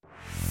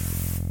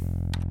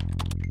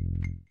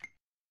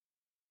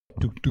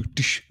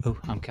Oh,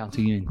 I'm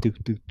counting in.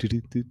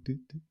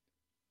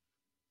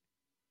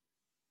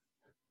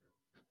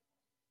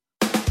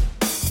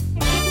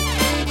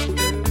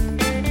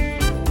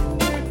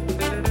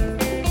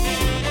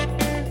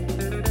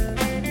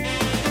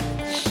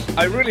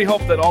 I really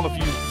hope that all of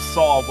you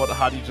saw what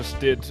Hadi just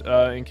did.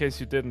 In case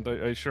you didn't,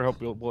 I sure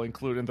hope we'll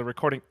include in the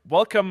recording.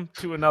 Welcome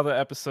to another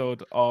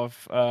episode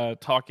of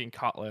Talking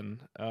Kotlin.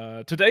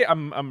 Today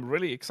I'm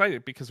really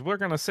excited because we're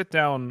going to sit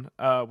down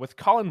with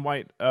Colin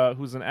White,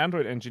 who's an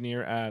Android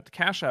engineer at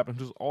Cash App and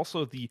who's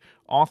also the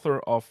author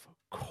of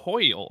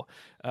Coil.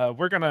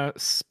 We're going to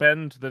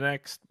spend the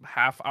next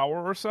half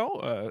hour or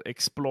so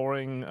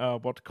exploring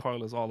what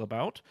Coil is all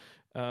about.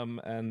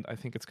 And I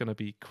think it's going to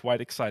be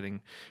quite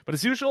exciting. But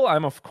as usual,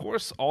 I'm of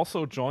course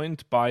also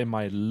joined by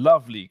my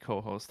lovely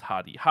co-host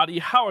Hadi. Hadi,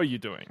 how are you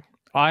doing?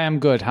 I am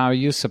good. How are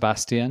you,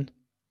 Sebastian?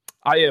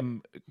 I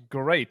am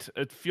great.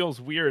 It feels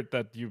weird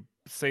that you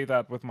say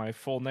that with my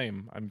full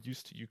name. I'm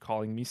used to you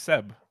calling me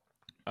Seb.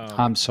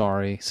 I'm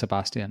sorry,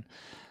 Sebastian.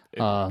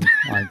 I'm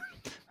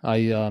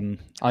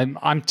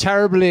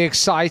terribly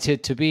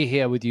excited to be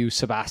here with you,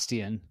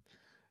 Sebastian.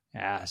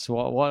 Yeah.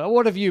 So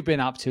what have you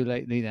been up to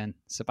lately, then,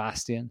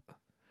 Sebastian?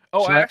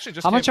 Oh,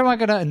 how much am I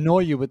going to annoy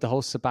you with the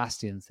whole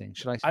Sebastian thing?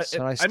 Should I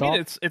stop? I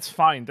mean, it's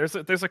fine. There's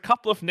a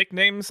couple of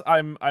nicknames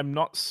I'm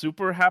not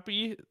super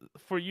happy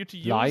for you to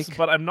use,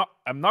 but I'm not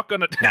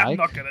gonna tell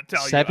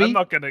Sebi? you. I'm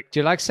not gonna. Do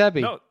you like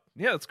Sebi? No,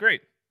 yeah, it's great.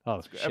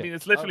 Oh, I mean,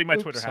 it's literally my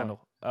Twitter handle.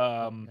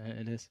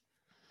 It is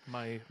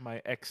my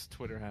ex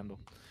Twitter handle.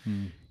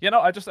 You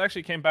know, I just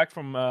actually came back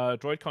from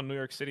DroidCon New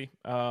York City,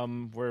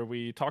 where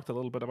we talked a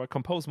little bit about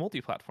Compose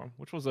Multiplatform,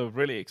 which was a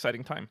really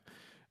exciting time.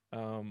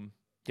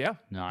 Yeah,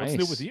 nice.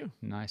 What's new with you?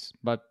 Nice,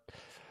 but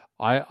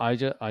I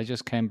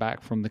just came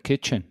back from the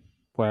kitchen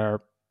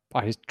where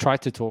I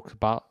tried to talk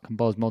about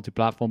Compose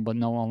Multiplatform, but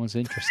no one was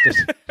interested.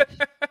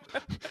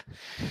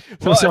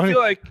 Well, I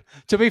feel like,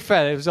 to be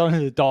fair, it was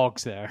only the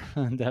dogs there,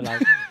 and they're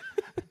like,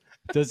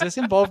 "Does this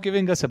involve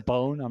giving us a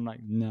bone?" I'm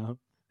like, "No."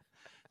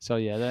 So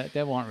yeah,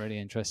 they weren't really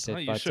interested.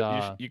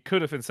 Well, you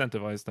could have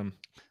incentivized them.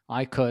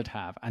 I could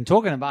have. And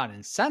talking about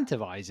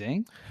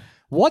incentivizing,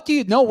 what do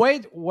you? No,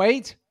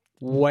 wait.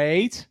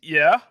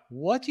 Yeah.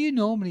 What do you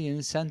normally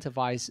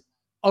incentivize?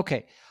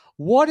 Okay.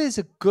 What is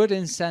a good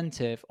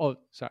incentive? Oh,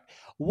 sorry.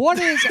 What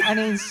is an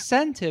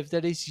incentive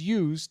that is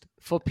used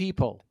for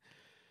people?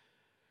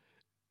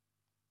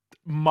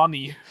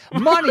 Money.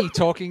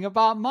 Talking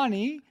about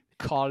money.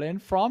 Colin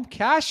from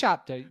Cash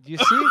App. Do you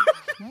see?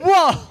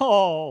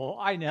 Whoa!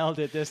 I nailed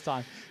it this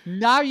time.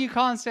 Now you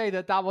can't say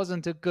that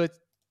wasn't a good.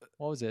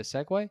 What was it?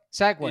 Segue.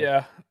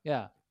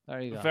 Yeah. There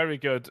you go. Very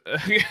good.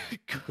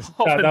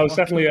 That was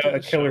definitely a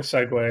killer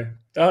segue.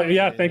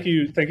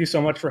 Thank you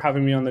so much for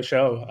having me on the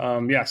show.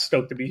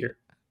 Stoked to be here.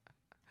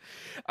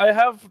 I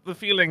have the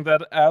feeling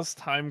that as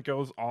time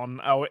goes on,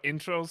 our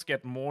intros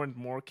get more and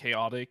more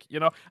chaotic. You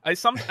know, I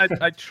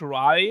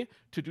try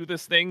to do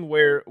this thing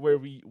where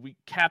we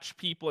catch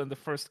people in the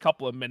first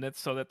couple of minutes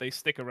so that they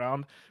stick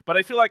around. But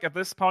I feel like at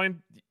this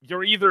point,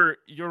 you're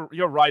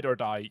ride or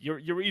die.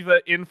 You're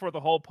either in for the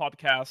whole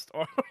podcast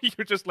or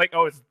you're just like,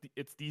 oh,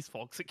 it's these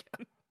folks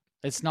again.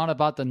 It's not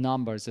about the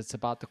numbers. It's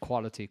about the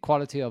quality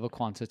over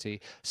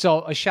quantity.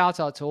 So a shout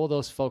out to all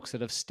those folks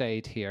that have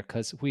stayed here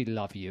because we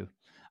love you.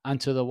 And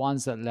to the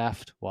ones that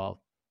left, well.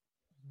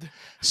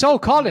 So,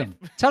 Colin,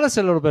 tell us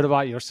a little bit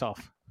about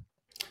yourself.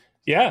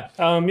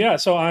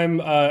 So I'm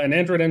an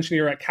Android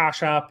engineer at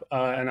Cash App,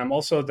 and I'm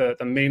also the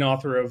main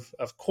author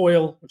of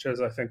Coil, which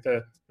is, I think,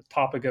 the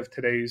topic of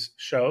today's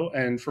show.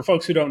 And for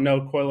folks who don't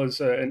know, Coil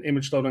is an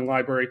image loading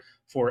library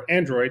for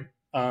Android,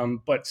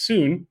 but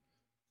soon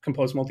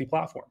Compose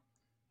Multiplatform.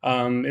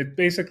 It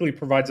basically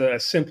provides a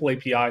simple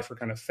API for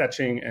kind of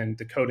fetching and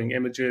decoding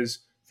images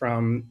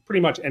from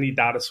pretty much any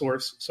data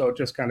source. So it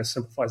just kind of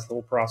simplifies the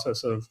whole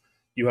process of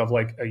you have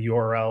like a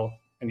URL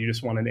and you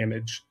just want an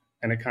image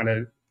and it kind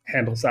of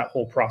handles that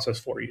whole process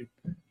for you.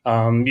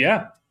 Stoked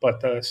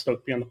to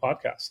be on the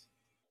podcast.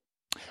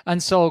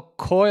 And so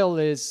Coil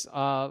is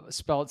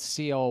spelled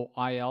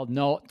COIL,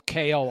 not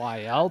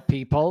KOIL,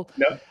 people.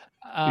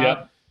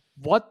 Yep.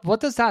 What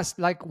does that,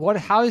 like,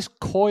 how is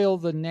Coil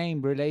the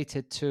name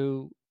related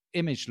to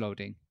image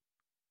loading?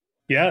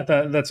 Yeah,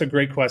 that's a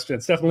great question.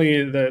 It's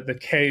definitely the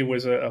K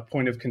was a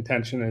point of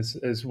contention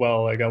as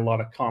well. I got a lot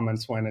of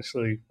comments when I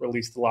initially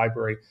released the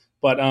library.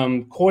 But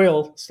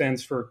Coil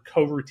stands for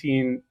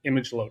Coroutine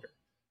Image Loader.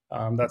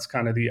 That's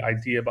kind of the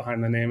idea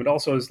behind the name. It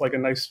also is like a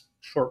nice,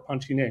 short,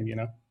 punchy name, you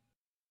know?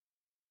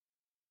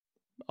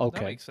 Okay.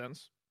 That makes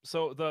sense.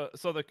 So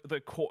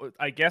the core,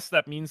 I guess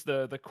that means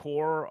the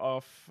core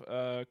of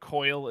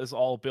Coil is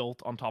all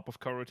built on top of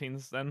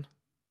coroutines then?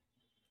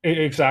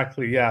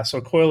 Exactly, yeah.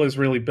 So Coil is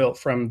really built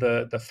from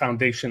the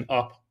foundation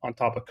up on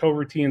top of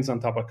coroutines, on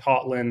top of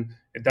Kotlin.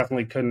 It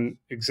definitely couldn't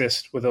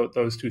exist without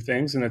those two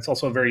things. And it's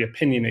also very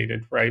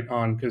opinionated, right?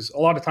 Because a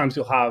lot of times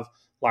you'll have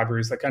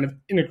libraries that kind of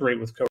integrate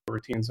with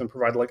coroutines and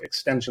provide like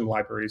extension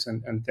libraries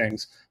and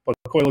things. But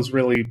Coil is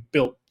really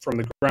built from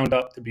the ground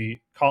up to be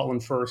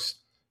Kotlin first,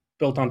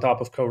 built on top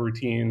of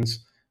coroutines.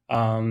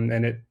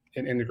 And it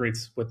it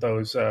integrates with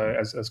those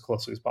as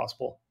closely as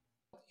possible.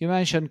 You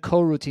mentioned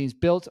coroutines,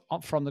 built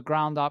up from the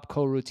ground up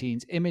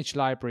coroutines, image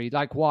library.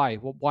 Like why?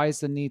 Why is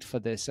the need for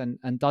this?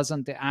 And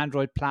doesn't the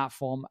Android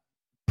platform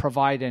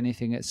provide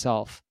anything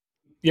itself?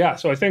 Yeah,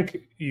 so I think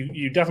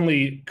you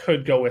definitely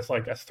could go with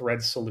like a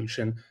thread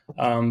solution.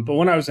 But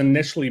when I was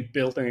initially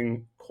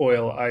building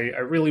Coil, I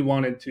really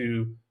wanted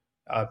to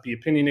be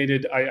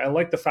opinionated. I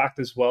like the fact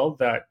as well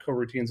that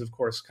coroutines, of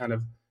course, kind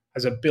of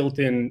has a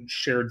built-in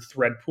shared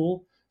thread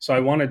pool. So I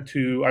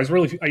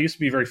used to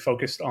be very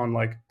focused on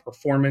like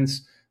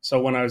performance. So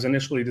when I was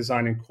initially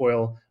designing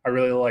Coil, I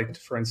really liked,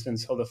 for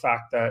instance, how the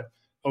fact that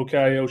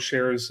OKIO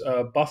shares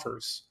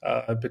buffers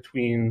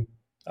between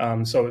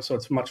so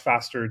it's much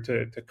faster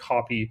to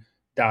copy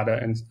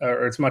data,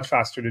 or it's much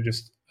faster to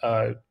just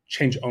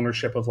change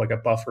ownership of like a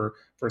buffer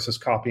versus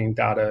copying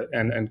data.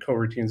 And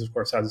coroutines, of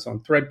course, has its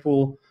own thread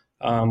pool,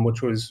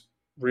 which was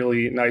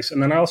really nice.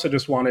 And then I also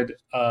just wanted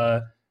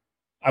to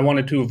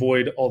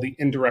avoid all the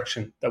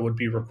indirection that would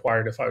be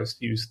required if I was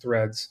to use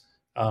threads,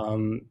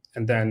 and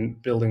then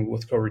building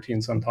with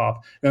coroutines on top.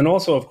 And then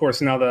also, of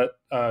course, now that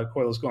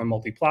Coil is going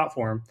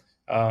multi-platform,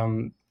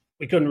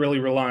 we couldn't really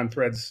rely on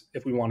threads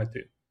if we wanted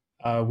to.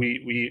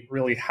 We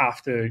really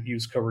have to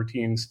use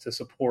coroutines to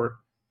support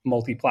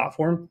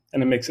multi-platform,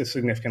 and it makes it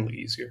significantly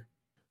easier.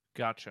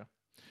 Gotcha.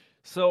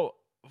 So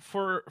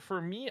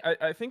for me,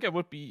 I think I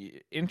would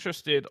be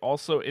interested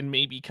also in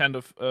maybe kind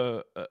of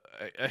a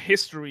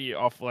history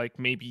of like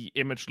maybe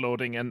image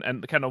loading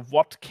and kind of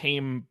what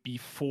came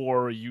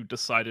before you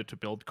decided to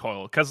build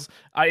Coil. Because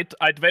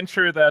I'd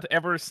venture that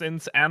ever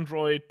since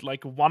Android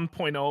like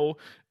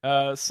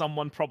 1.0,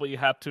 someone probably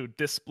had to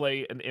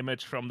display an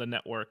image from the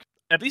network.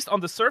 At least on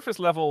the surface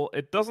level,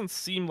 it doesn't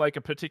seem like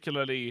a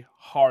particularly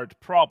hard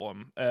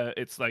problem.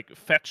 It's like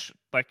fetch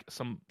like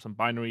some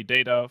binary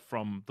data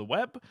from the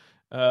web,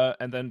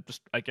 and then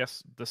just, I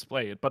guess,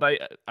 display it. But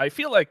I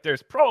feel like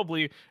there's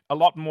probably a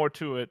lot more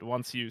to it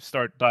once you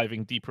start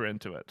diving deeper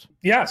into it.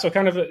 Yeah, so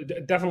kind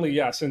of definitely,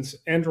 yeah. Since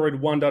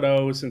Android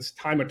 1.0, since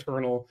time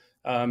eternal,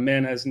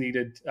 man has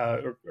needed,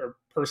 or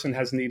person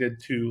has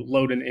needed to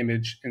load an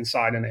image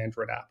inside an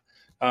Android app.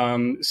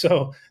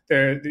 So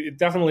there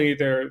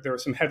are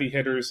some heavy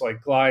hitters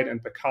like Glide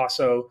and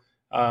Picasso,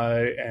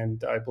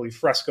 and I believe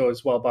Fresco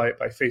as well by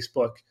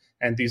Facebook.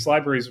 And these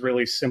libraries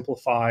really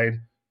simplified,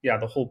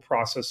 the whole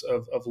process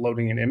of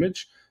loading an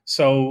image.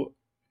 So,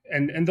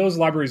 and those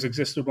libraries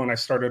existed when I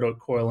started out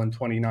Coil in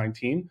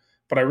 2019.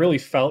 But I really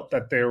felt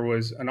that there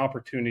was an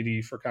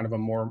opportunity for kind of a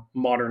more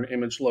modern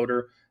image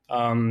loader.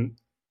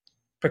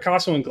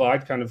 Picasso and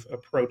Glide kind of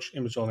approach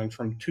image loading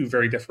from two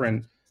very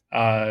different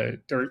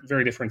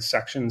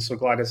sections. So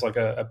Glide has like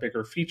a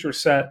bigger feature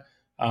set.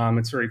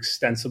 It's very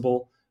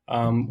extensible,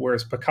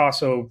 whereas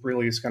Picasso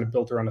really is kind of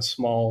built around a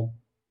small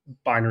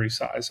binary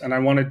size. And I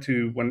wanted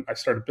to, when I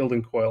started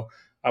building Coil,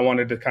 I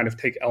wanted to kind of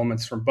take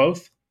elements from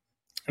both.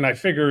 And I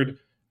figured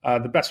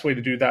the best way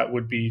to do that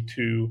would be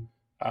to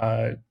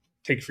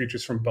take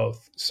features from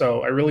both.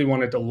 So I really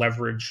wanted to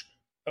leverage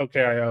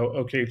OKIO,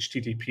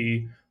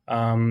 OKHTTP.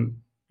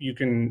 You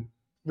can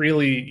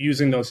really,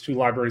 using those two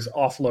libraries,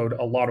 offload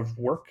a lot of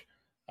work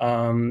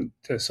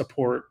to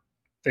support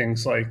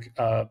things like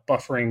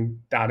buffering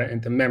data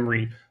into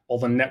memory, all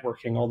the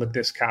networking, all the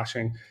disk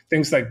caching,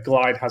 things that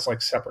Glide has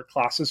like separate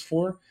classes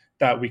for,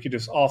 that we could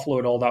just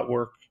offload all that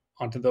work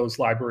onto those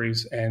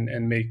libraries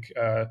and make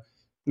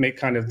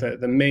kind of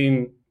the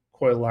main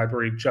Coil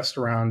library just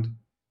around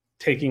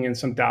taking in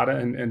some data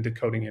and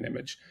decoding an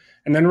image.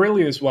 And then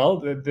really as well,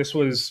 this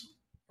was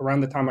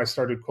around the time I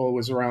started Coil,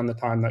 was around the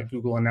time that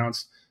Google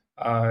announced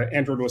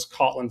Android was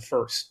Kotlin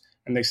first,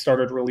 and they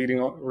started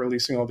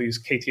releasing all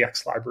these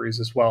KTX libraries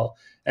as well.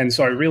 And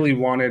so I really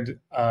wanted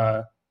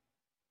a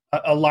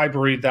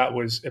library that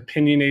was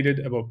opinionated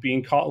about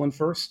being Kotlin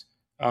first.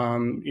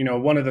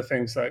 One of the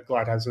things that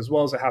Glide has as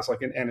well is it has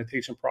like an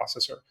annotation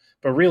processor,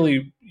 but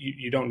really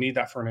you don't need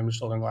that for an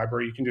image loading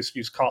library. You can just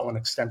use Kotlin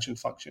extension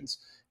functions,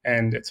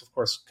 and it's of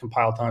course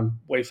compile time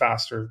way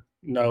faster,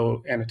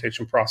 no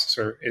annotation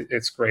processor.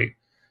 It's great.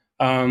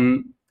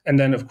 And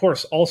then of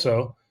course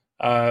also,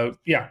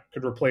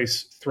 could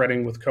replace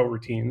threading with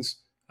coroutines,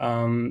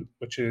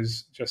 which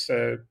is just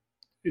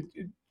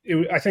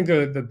I think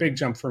the big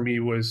jump for me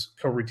was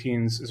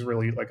coroutines is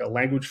really like a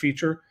language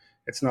feature.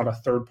 It's not a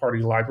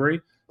third-party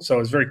library. So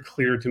it's very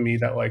clear to me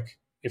that like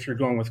if you're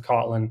going with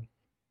Kotlin,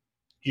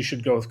 you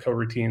should go with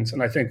coroutines.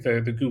 And I think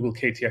the Google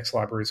KTX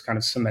libraries kind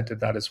of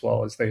cemented that as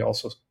well, as they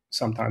also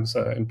sometimes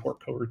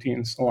import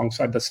coroutines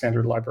alongside the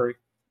standard library.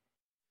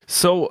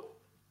 So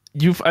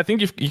you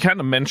kind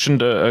of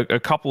mentioned a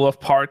couple of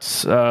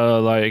parts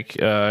like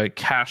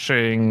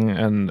caching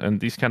and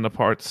these kind of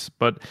parts,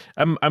 but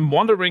I'm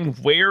wondering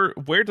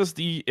where does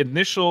the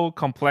initial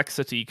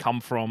complexity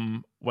come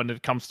from when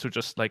it comes to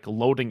just like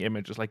loading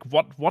images? Like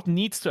what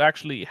needs to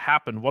actually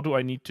happen? What do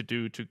I need to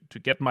do to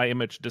get my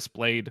image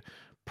displayed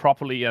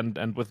properly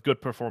and with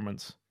good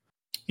performance?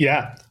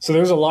 Yeah, so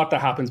there's a lot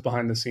that happens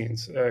behind the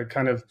scenes.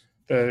 Kind of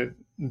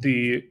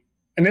the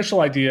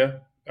initial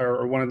idea,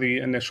 or one of the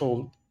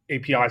initial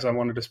APIs I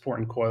wanted to support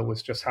in Coil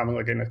was just having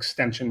like an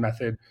extension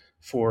method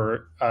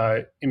for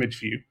image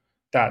view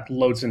that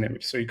loads an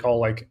image. So you call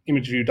like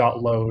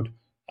imageview.load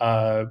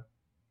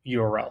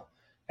URL.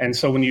 And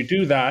so when you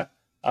do that,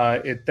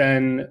 it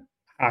then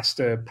has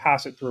to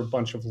pass it through a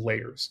bunch of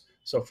layers.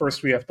 So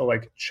first we have to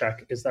like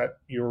check, is that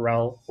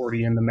URL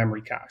already in the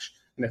memory cache?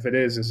 And if it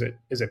is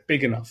it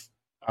big enough?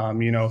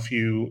 If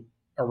you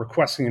are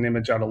requesting an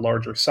image at a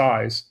larger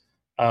size,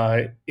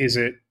 is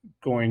the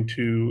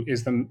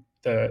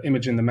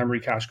image in the memory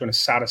cache going to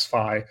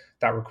satisfy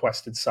that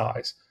requested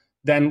size?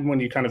 Then when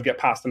you kind of get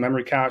past the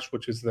memory cache,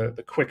 which is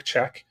the quick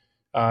check,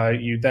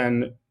 you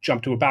then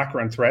jump to a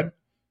background thread.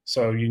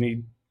 So you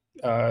need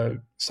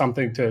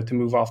something to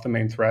move off the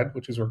main thread,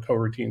 which is where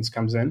coroutines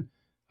comes in.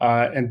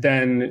 And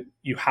then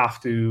you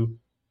have to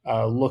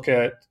look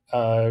at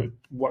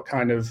what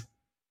kind of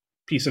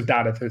piece of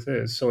data this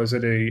is. So is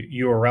it a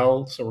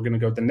URL? So we're going to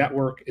go to the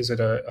network. Is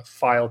it a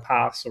file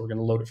path? So we're going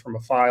to load it from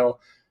a file.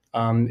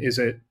 Is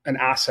it an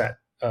asset?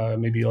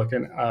 Maybe like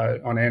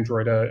on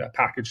Android, a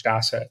packaged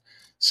asset.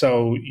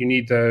 So you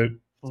need to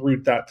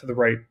route that to the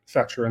right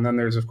fetcher. And then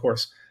there's, of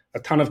course, a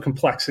ton of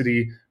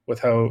complexity with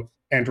how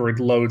Android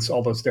loads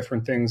all those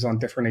different things on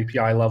different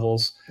API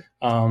levels.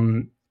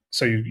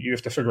 So you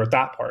have to figure out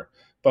that part.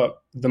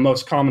 But the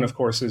most common, of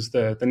course, is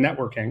the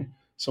networking.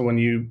 So when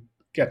you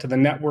get to the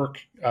network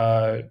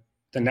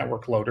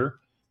loader,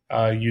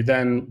 you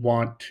then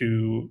want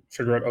to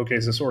figure out, okay,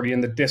 is this already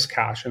in the disk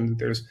cache? And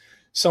there's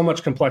so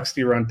much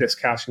complexity around disk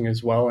caching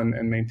as well,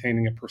 and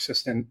maintaining a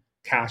persistent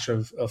cache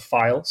of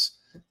files.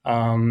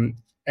 But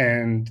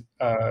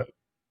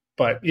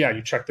yeah,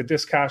 you check the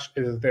disk cache.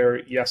 Is it there?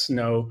 Yes,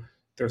 no.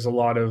 There's a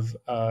lot of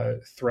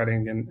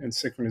threading and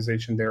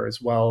synchronization there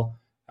as well,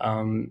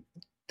 to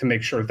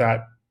make sure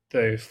that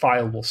the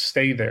file will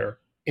stay there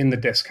in the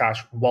disk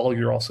cache while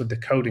you're also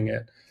decoding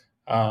it.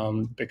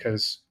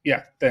 Because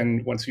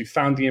then once you've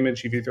found the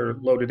image, you've either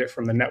loaded it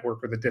from the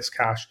network or the disk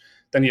cache,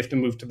 then you have to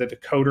move to the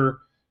decoder.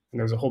 And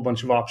there's a whole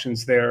bunch of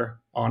options there.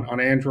 On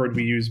Android,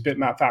 we use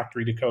Bitmap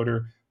Factory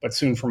Decoder, but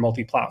soon for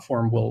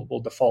multi-platform, we'll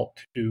default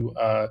to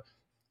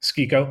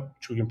Skiko,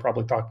 which we can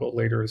probably talk about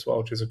later as well,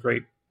 which is a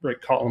great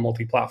Colin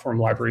multi-platform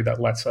library that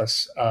lets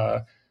us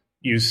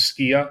use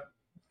Skia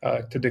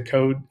to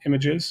decode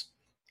images.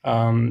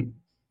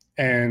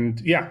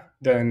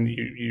 Then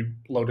you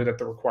load it at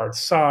the required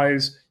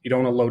size. You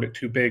don't want to load it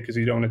too big because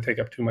you don't want to take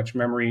up too much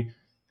memory.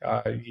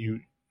 You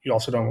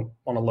also don't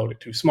want to load it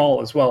too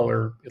small as well,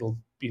 or it'll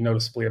be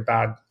noticeably a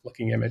bad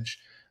looking image.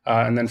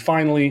 And then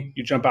finally,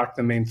 you jump back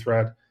to the main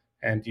thread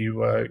and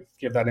you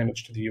give that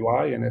image to the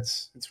UI, and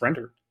it's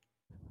rendered.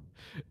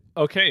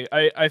 Okay,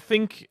 I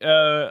think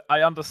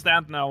I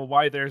understand now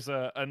why there's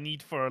a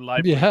need for a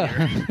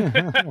library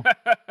here.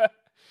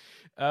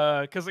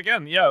 Because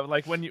again,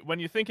 like when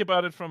you think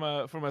about it from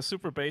a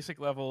super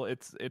basic level,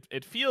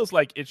 it feels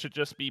like it should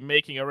just be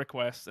making a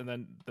request and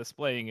then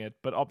displaying it.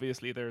 But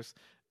obviously, there's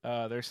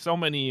so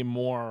many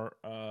more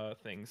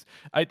things.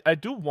 I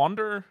do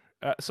wonder.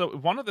 So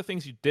one of the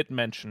things you did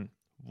mention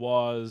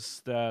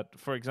was that,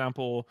 for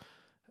example,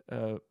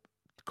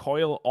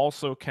 Coil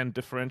also can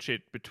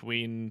differentiate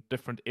between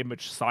different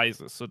image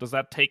sizes. So does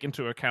that take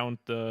into account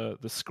the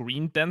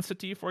screen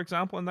density, for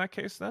example, in that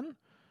case then?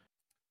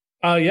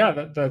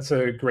 That's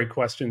a great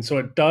question. So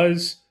it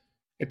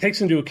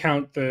takes into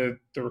account the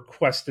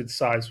requested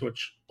size,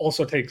 which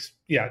also takes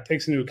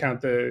into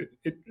account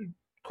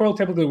Coil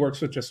typically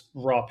works with just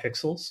raw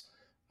pixels.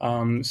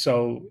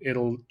 So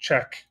it'll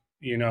check,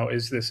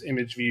 is this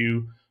image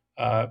view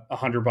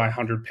 100 by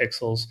 100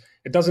 pixels?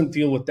 It doesn't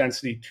deal with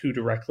density too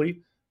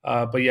directly,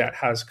 but it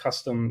has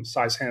custom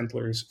size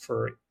handlers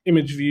for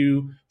image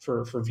view,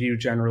 for view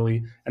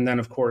generally. And then,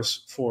 of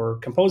course, for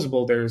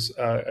composable, there's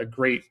a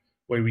great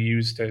way we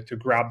use to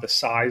grab the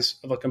size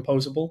of a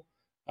composable.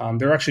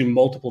 There are actually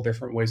multiple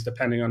different ways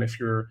depending on if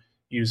you're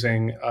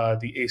using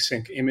the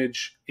async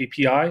image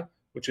API,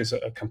 which is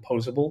a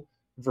composable,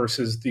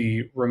 versus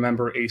the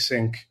remember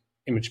async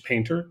image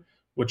painter,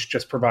 which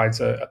just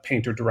provides a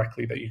painter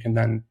directly that you can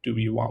then do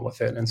what you want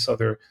with it. And so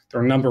there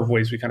are a number of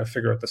ways we kind of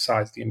figure out the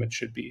size the image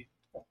should be.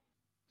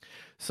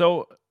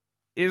 So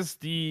is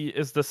the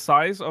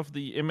size of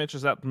the image,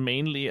 is that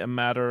mainly a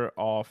matter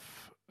of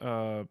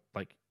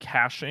like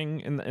caching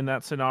in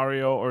that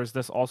scenario, or is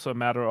this also a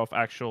matter of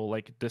actual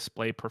like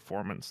display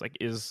performance? Like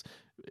is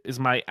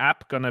my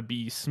app gonna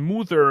be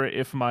smoother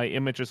if my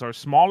images are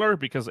smaller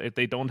because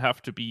they don't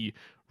have to be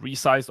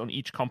resized on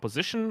each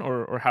composition,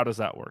 or how does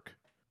that work?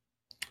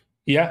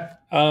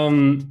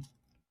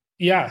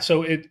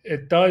 So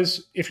it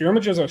does. If your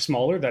images are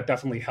smaller, that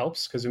definitely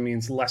helps because it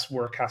means less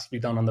work has to be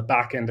done on the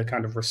back end to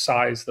kind of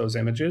resize those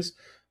images.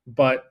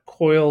 But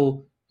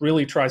Coil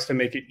really tries to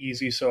make it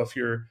easy. So if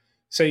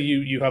say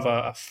you have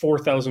a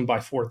 4,000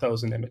 by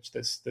 4,000 image,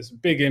 this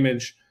big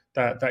image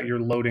that you're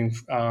loading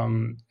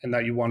and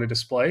that you want to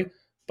display,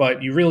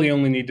 but you really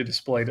only need to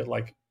display it at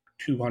like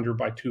 200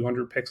 by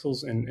 200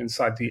 pixels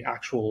inside the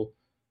actual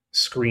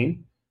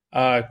screen.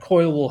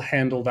 Coil will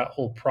handle that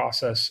whole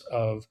process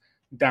of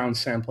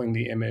downsampling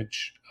the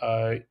image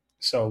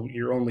So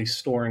you're only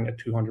storing a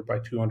 200 by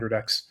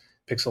 200x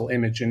pixel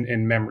image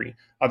in memory.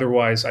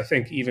 Otherwise, I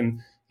think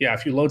even,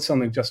 if you load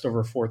something just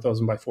over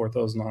 4,000 by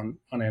 4,000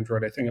 on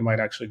Android, I think it might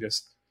actually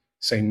just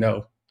say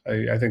no.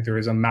 I think there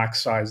is a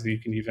max size that you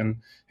can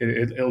even,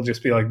 it'll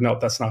just be like, nope,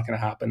 that's not going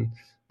to happen.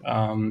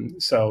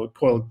 So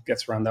Coil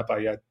gets around that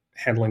by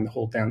handling the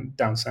whole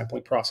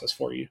downsampling process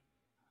for you.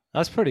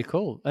 That's pretty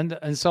cool.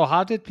 And so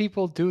how did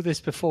people do this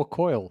before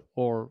Coil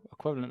or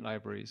equivalent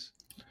libraries?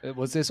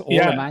 Was this all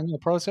a manual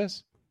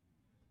process?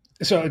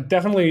 So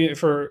definitely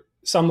for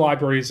some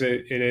libraries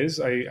it is.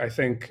 I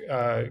think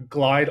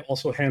Glide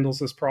also handles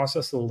this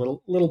process a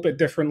little bit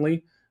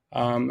differently.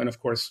 And of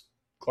course,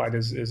 Glide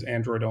is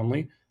Android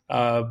only.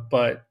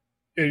 But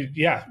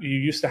you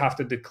used to have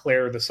to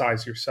declare the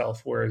size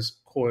yourself, whereas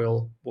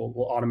Coil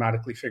will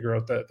automatically figure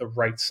out the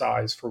right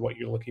size for what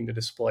you're looking to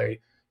display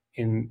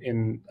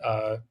in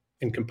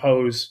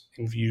Compose,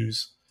 in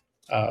Views,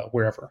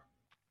 wherever.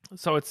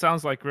 So it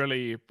sounds like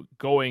really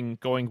going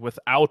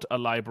without a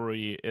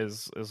library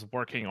is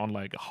working on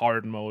like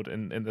hard mode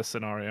in this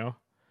scenario.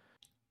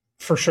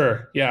 For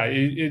sure, yeah.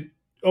 It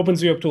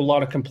opens you up to a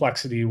lot of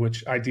complexity,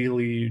 which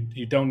ideally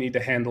you don't need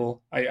to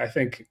handle. I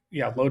think,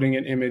 loading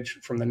an image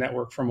from the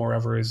network from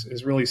wherever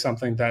is really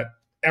something that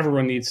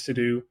everyone needs to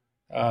do,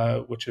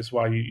 which is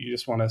why you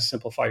just want to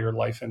simplify your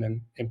life and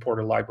then import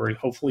a library,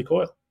 hopefully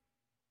Coil.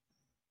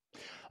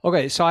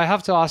 Okay, so I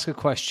have to ask a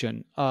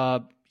question.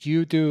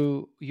 You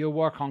do your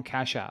work on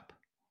Cash App,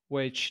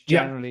 which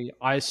generally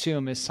I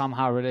assume is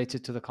somehow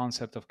related to the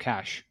concept of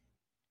cash.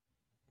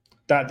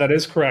 That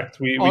is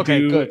correct. We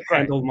do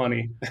handle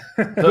money.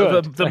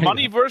 The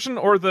money version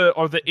or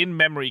the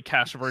in-memory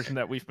cache version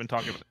that we've been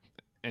talking about.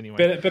 Anyway,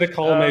 bit of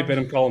column A, bit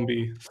of column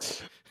B.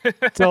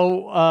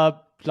 So,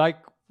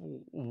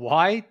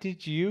 why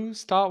did you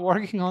start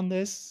working on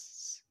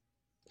this?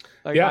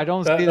 I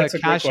don't see that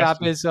Cash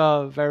App is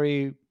a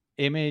very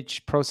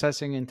image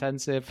processing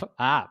intensive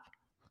app.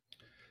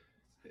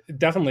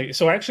 Definitely.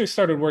 So I actually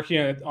started working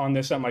on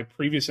this at my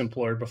previous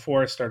employer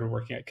before I started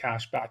working at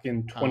Cash back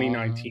in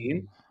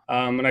 2019.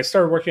 And I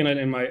started working on it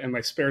in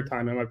my spare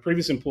time. And my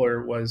previous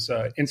employer was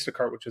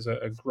Instacart, which is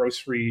a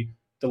grocery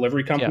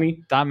delivery company.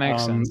 Yeah, that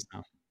makes sense.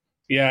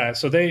 Yeah,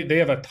 so they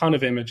have a ton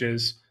of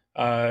images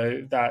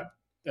and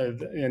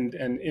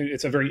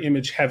it's a very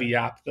image heavy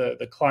app.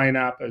 The client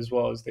app, as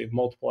well as they have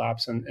multiple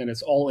apps, and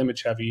it's all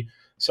image heavy.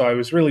 So I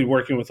was really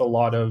working with a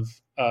lot of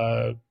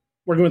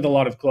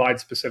Glide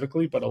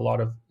specifically, but a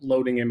lot of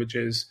loading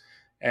images.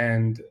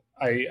 And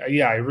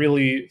I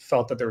really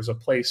felt that there was a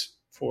place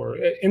for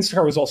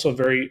Instacart. Was also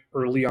very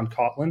early on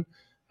Kotlin.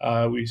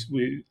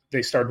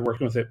 They started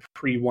working with it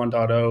pre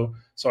 1.0,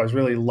 so I was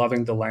really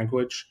loving the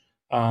language,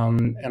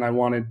 and I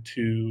wanted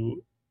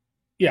to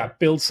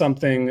build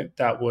something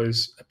that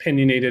was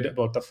opinionated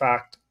about the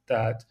fact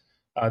that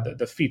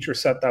the feature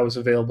set that was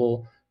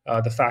available,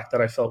 the fact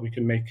that I felt we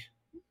could make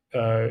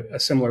a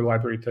similar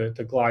library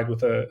to Glide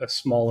with a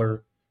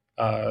smaller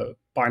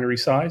binary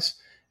size,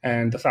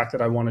 and the fact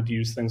that I wanted to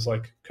use things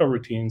like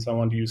coroutines. I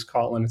wanted to use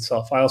Kotlin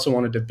itself. I also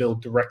wanted to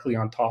build directly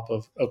on top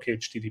of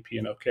OKHTTP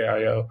and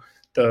OKIO.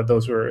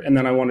 And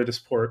then I wanted to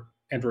support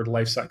Android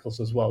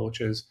lifecycles as well,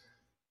 which is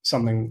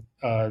something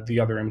the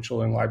other image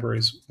loading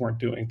libraries weren't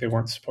doing. They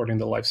weren't supporting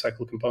the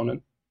lifecycle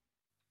component.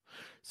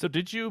 So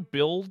did you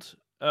build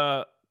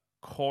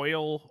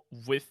Coil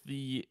with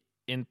the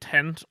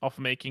intent of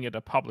making it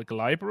a public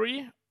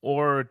library,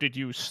 or did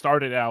you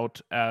start it out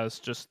as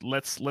just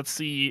let's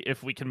see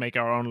if we can make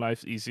our own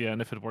lives easier,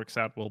 and if it works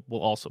out, we'll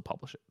also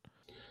publish it?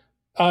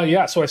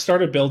 So I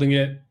started building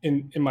it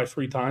in my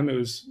free time. It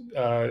was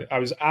I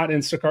was at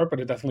Instacart,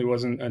 but it definitely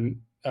wasn't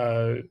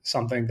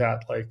something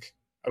that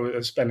I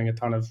was spending a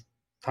ton of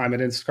time at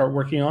Instacart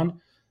working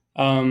on,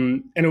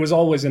 and it was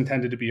always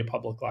intended to be a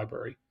public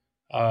library.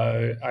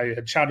 I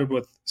had chatted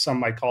with some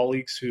of my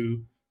colleagues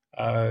who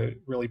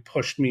really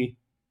pushed me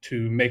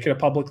to make it a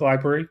public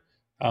library.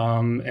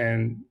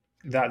 And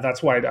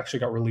that's why it actually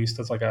got released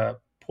as like a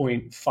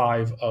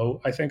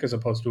 0.50, I think, as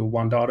opposed to a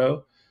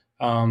 1.0.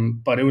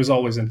 But it was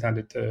always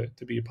intended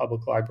to be a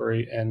public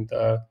library. And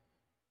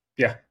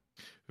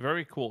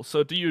Very cool.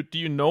 So do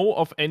you know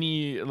of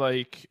any,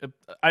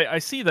 I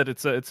see that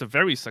it's a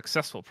very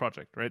successful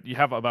project, right? You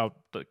have about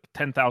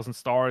 10,000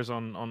 stars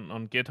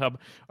on GitHub.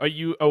 Are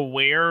you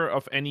aware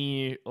of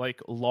any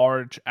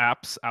large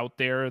apps out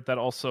there that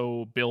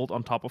also build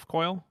on top of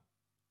Coil?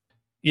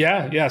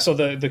 Yeah. So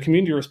the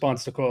community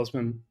response to Coil has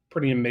been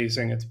pretty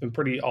amazing. It's been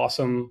pretty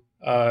awesome,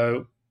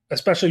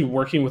 especially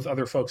working with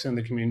other folks in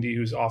the community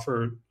who've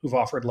offered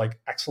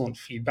excellent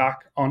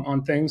feedback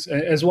on things,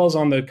 as well as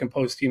on the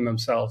Compose team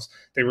themselves.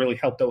 They really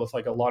helped out with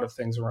a lot of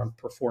things around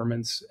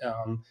performance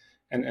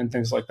and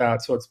things like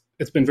that. So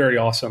it's been very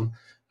awesome.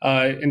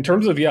 In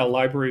terms of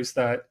libraries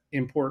that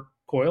import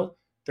Coil,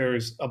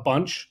 there's a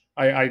bunch.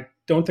 I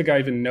don't think I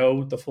even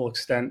know the full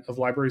extent of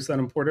libraries that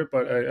import it,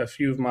 but a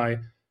few of my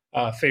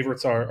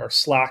favorites are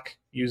Slack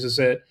uses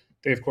it.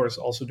 They, of course,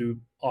 also do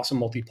awesome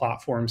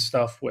multi-platform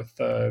stuff with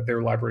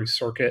their library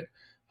Circuit.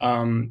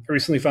 I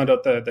recently found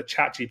out the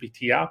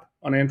ChatGPT app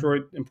on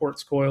Android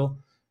imports Coil.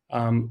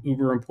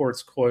 Uber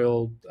imports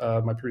Coil,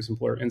 my previous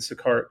employer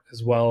Instacart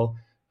as well.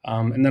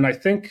 And then I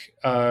think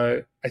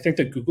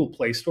that Google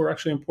Play Store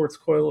actually imports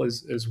Coil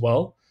as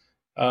well.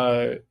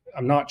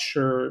 I'm not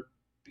sure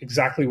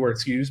exactly where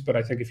it's used, but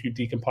I think if you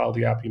decompile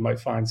the app, you might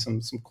find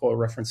some Coil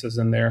references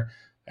in there.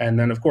 And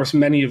then, of course,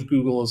 many of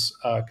Google's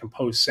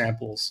composed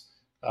samples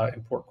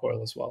import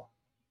Coil as well.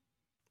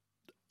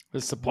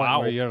 It's the point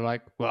where you're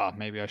like, well,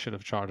 maybe I should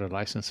have charged a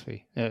license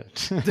fee.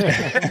 Let's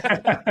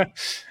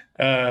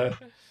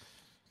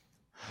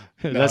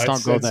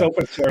not go there.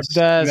 Open source.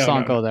 Let's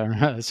not go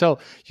there. So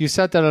you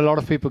said that a lot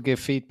of people give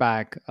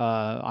feedback.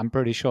 I'm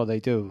pretty sure they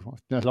do.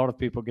 A lot of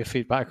people give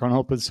feedback on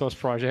open source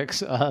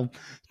projects.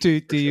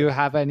 Do you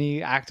have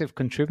any active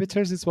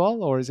contributors as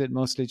well, or is it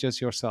mostly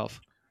just yourself?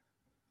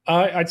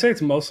 I'd say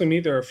it's mostly me.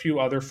 There are a few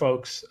other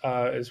folks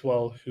as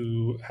well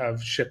who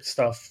have shipped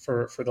stuff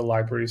for the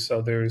library.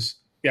 So there's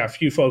a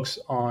few folks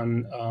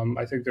on.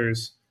 I think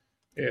there's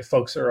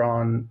folks are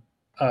on.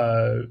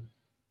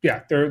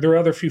 There are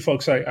other few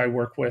folks I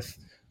work with,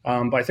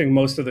 but I think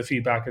most of the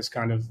feedback has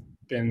kind of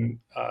been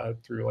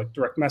through like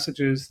direct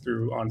messages,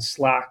 through on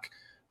Slack,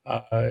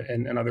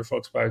 and other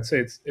folks. But I'd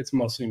say it's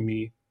mostly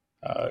me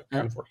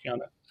kind of working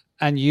on it.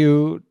 And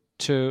you,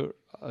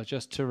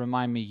 just to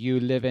remind me, you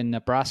live in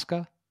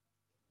Nebraska?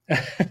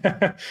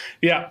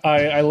 Yeah,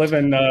 I live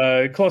in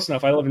close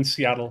enough. I live in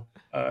Seattle,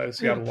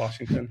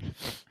 Washington.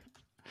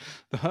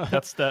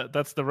 That's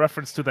the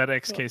reference to that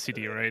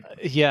XKCD, right?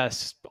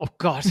 Yes. Oh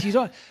God, you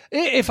don't.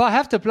 If I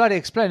have to bloody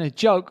explain a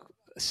joke,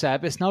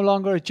 Seb, it's no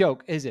longer a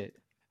joke, is it?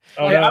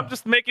 Oh, yeah, I'm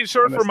just making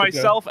sure for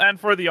myself and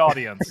for the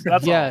audience.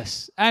 That's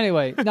yes. All.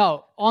 Anyway,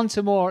 now on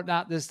to more.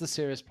 Now this is the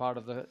serious part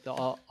of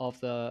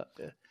the.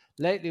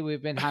 Lately,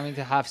 we've been having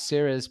to have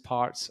serious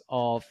parts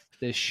of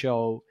this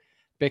show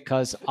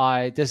because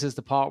this is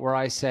the part where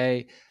I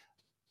say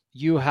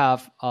you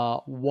have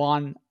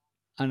won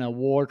an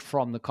award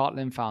from the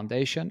Kotlin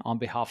Foundation on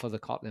behalf of the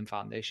Kotlin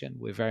Foundation.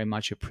 We very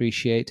much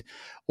appreciate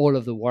all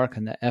of the work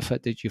and the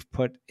effort that you've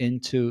put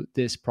into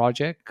this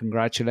project.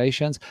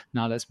 Congratulations.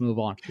 Now let's move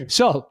on.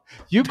 So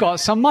you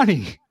got some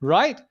money,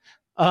 right?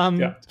 From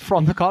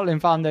the Kotlin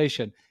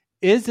Foundation.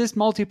 Is this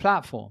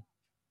multi-platform?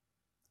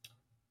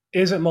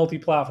 Is it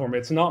multi-platform?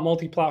 It's not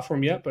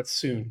multi-platform yet, but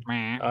soon.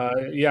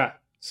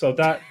 So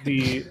that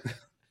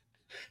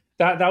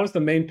was the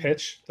main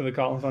pitch to the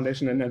Colin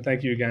Foundation, and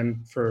thank you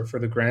again for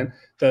the grant.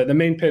 The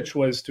main pitch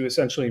was to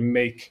essentially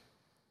make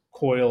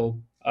Coil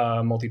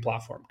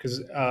multi-platform,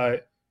 because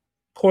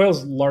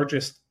Coil's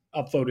largest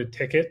upvoted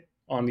ticket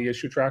on the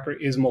issue tracker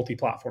is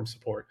multi-platform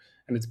support,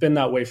 and it's been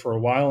that way for a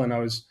while. And I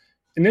was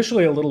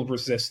initially a little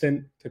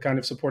resistant to kind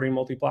of supporting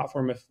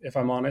multi-platform, if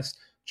I'm honest.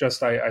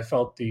 Just I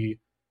felt the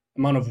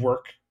amount of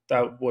work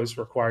that was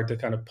required to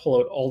kind of pull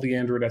out all the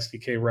Android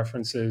SDK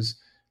references.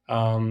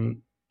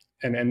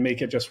 And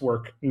make it just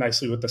work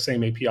nicely with the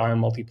same API on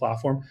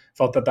multi-platform.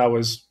 Felt that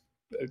was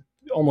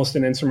almost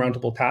an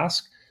insurmountable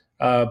task.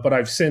 But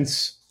I've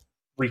since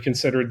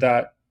reconsidered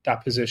that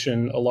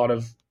position. A lot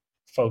of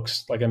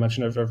folks, like I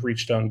mentioned, have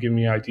reached out and given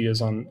me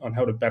ideas on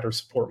how to better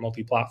support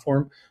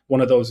multi-platform. One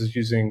of those is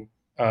using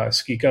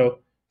Skiko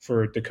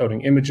for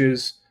decoding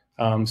images.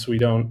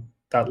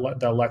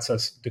 That lets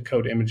us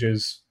decode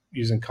images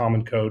using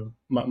common code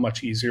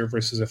much easier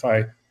versus if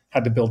I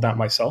had to build that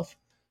myself.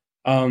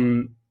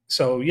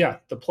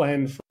 The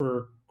plan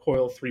for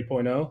Coil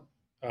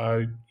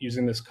 3.0,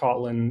 using this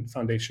Kotlin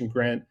Foundation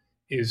grant,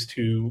 is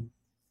to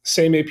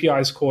same API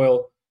as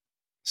Coil,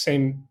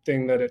 same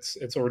thing that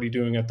it's already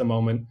doing at the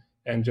moment,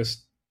 and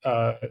just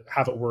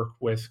have it work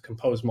with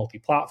composed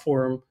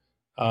multi-platform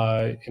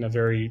in a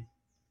very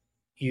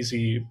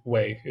easy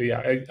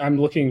way. I'm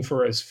looking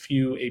for as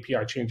few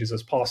API changes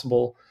as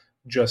possible,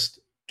 just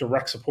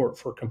direct support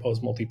for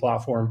composed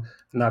multi-platform,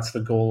 and that's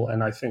the goal.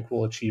 And I think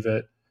we'll achieve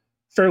it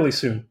fairly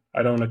soon.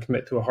 I don't want to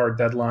commit to a hard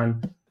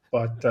deadline,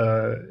 but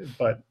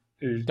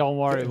don't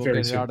worry, we'll get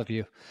it out of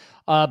you.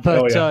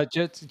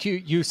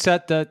 You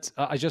said that.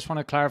 I just want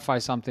to clarify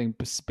something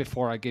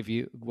before I give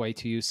you way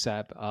to you,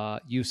 Seb.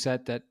 You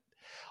said that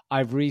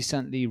I've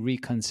recently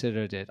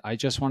reconsidered it. I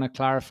just want to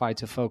clarify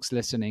to folks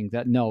listening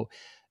that no,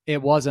 it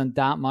wasn't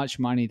that much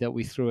money that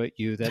we threw at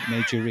you that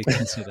made you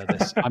reconsider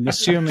this. I'm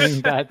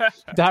assuming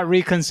that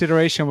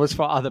reconsideration was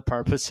for other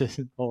purposes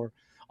or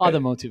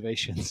other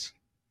motivations.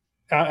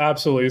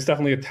 Absolutely. It's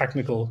definitely a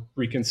technical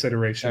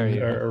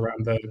reconsideration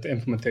around the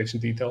implementation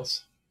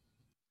details.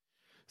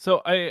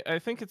 So I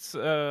think it's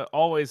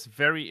always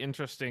very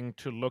interesting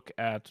to look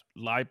at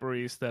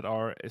libraries that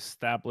are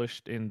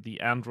established in the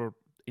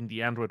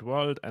Android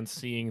world and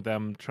seeing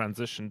them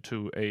transition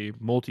to a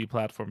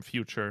multi-platform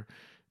future,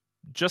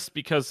 just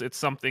because it's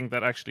something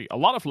that actually a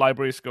lot of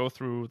libraries go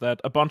through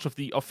that a bunch of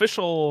the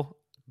official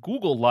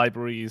Google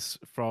libraries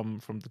from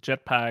the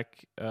Jetpack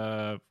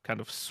kind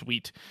of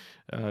suite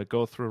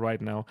go through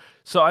right now.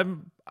 So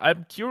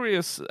I'm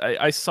curious.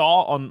 I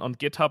saw on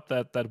GitHub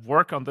that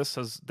work on this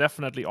has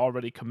definitely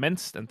already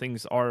commenced and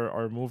things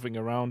are moving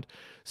around.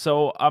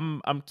 So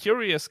I'm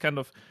curious, kind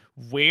of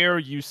where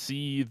you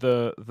see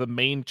the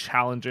main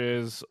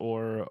challenges,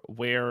 or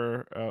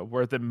where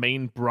the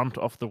main brunt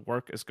of the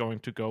work is going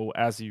to go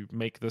as you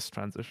make this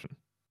transition.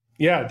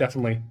 Yeah,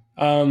 definitely.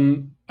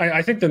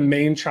 I think the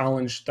main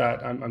challenge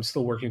that I'm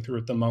still working through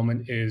at the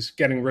moment is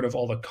getting rid of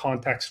all the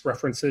context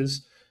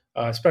references,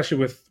 especially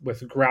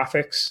with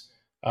graphics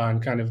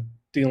and kind of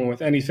dealing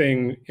with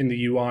anything in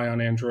the UI on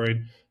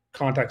Android.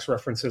 Context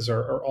references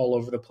are all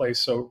over the place.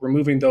 So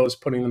removing those,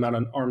 putting them at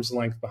an arm's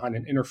length behind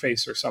an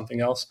interface or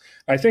something else.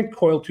 I think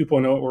Coil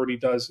 2.0 already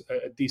does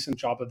a decent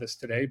job of this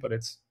today, but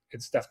it's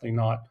definitely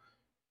not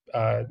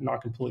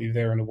completely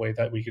there in a way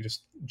that we could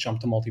just jump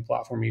to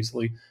multi-platform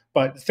easily.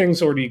 But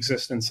things already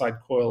exist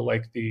inside Coil,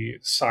 like the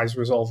size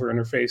resolver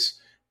interface,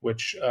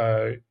 which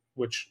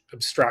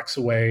abstracts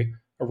away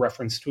a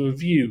reference to a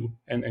view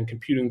and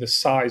computing the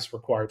size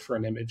required for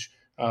an image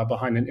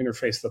behind an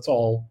interface that's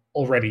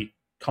already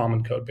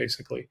common code,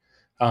 basically.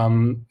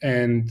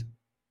 And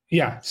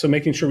yeah, so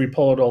making sure we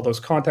pull out all those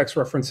context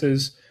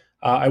references.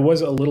 I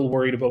was a little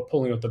worried about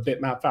pulling out the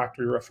bitmap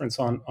factory reference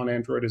on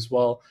Android as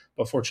well,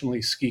 but fortunately,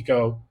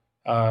 Skiko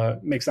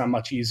makes that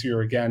much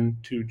easier again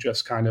to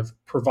just kind of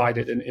provide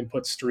it an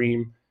input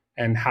stream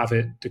and have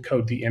it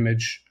decode the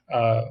image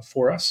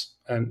for us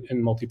and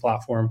in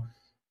multi-platform.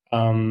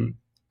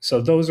 So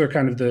those are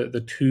kind of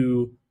the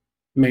two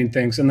main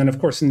things. And then, of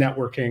course,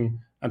 networking.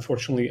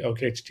 Unfortunately,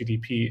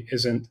 OKHTTP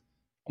isn't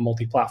a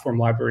multi-platform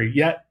library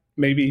yet.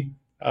 Maybe.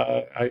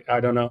 I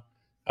don't know.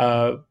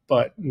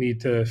 But need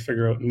to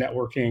figure out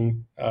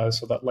networking.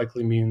 So that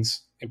likely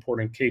means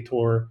importing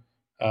KTOR,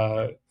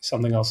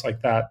 something else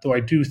like that. Though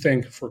I do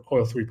think for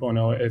Coil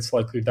 3.0, it's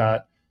likely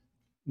that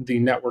the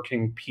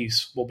networking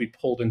piece will be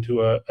pulled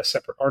into a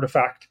separate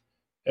artifact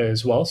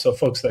as well. So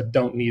folks that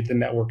don't need the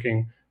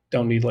networking,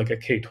 don't need like a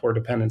KTOR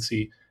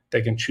dependency,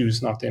 they can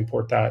choose not to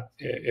import that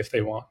if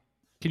they want.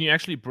 Can you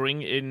actually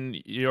bring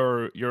in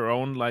your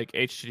own like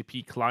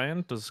HTTP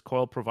client? Does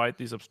Coil provide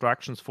these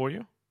abstractions for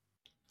you?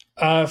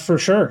 For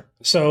sure.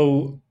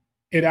 So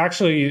it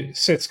actually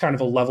sits kind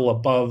of a level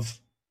above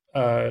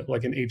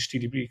like an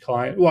HTTP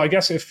client. Well, I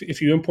guess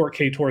if you import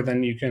KTOR,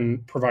 then you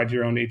can provide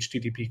your own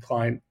HTTP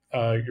client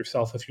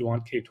yourself if you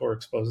want. KTOR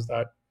exposes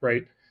that,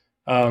 right?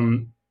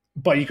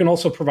 But you can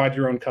also provide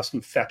your own custom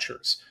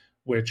fetchers,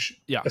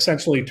 which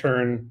essentially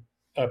turn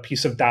a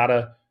piece of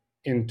data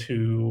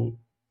into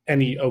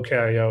any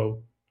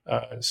OKIO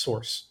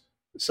source.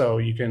 So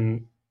you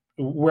can,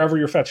 wherever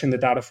you're fetching the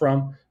data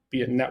from,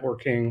 be it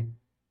networking,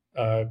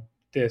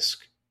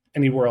 disk,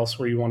 anywhere else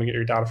where you want to get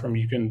your data from,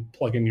 you can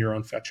plug in your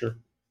own fetcher.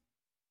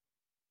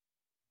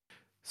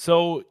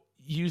 So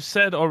you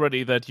said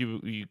already that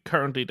you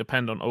currently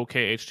depend on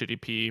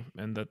OKHTTP,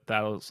 and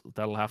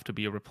that'll have to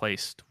be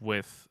replaced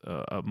with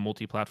a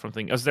multi-platform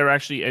thing. Is there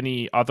actually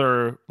any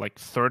other like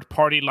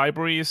third-party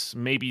libraries,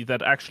 maybe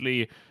that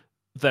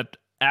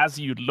as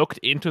you looked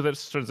into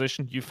this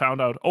transition, you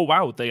found out, oh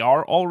wow, they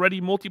are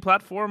already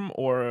multi-platform,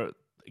 or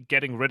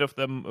getting rid of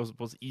them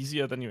was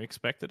easier than you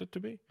expected it to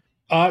be?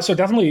 So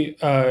definitely,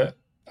 I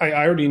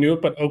already knew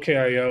it, but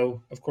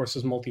OKIO, of course,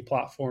 is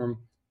multi-platform.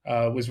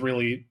 Was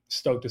really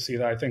stoked to see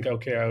that. I think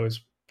OKIO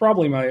is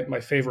probably my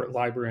favorite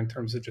library in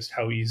terms of just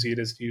how easy it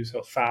is to use,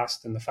 how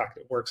fast, and the fact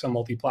it works on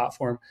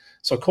multi-platform.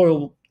 So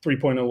Coil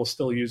 3.0 will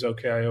still use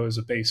OKIO as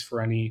a base for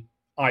any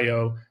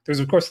IO. There's,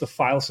 of course, the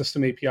file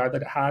system API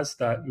that it has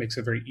that makes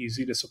it very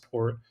easy to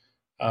support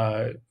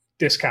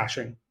disk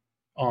caching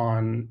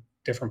on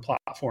different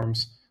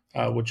platforms,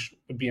 which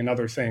would be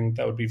another thing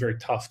that would be very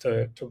tough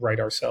to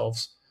write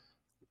ourselves.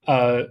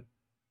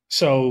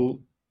 So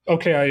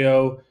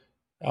OKIO,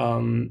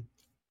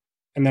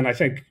 and then I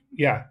think,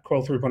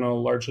 Coil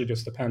 3.0 largely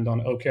just depend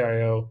on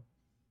OKIO,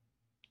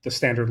 the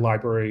standard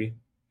library,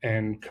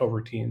 and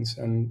coroutines,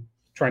 and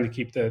trying to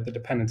keep the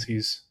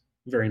dependencies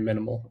very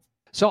minimal.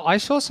 So I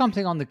saw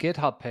something on the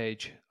GitHub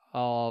page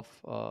of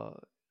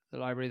the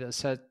library that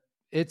said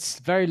it's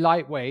very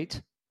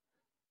lightweight.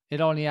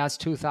 It only has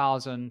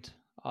 2,000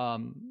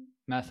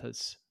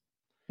 methods.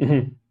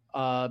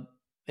 Mm-hmm.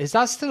 Is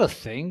that still a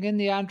thing in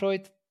the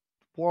Android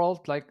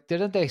world? Like,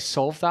 didn't they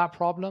solve that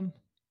problem?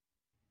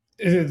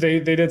 They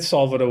did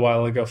solve it a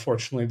while ago.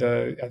 Fortunately,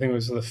 I think it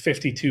was the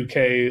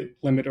 52K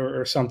limit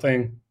or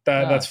something.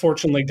 That's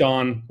fortunately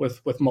gone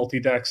with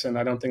multi-dex, and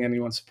I don't think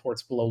anyone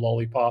supports below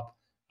Lollipop.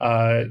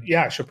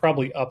 I should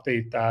probably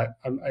update that.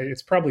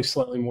 It's probably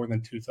slightly more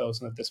than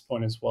 2,000 at this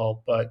point as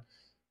well. But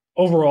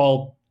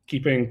overall,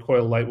 keeping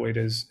Coil lightweight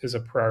is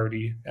a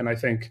priority, and I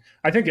think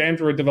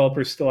Android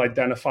developers still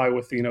identify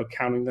with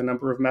counting the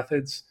number of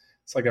methods.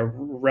 It's like a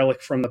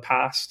relic from the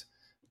past,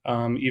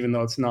 even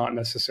though it's not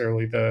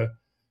necessarily the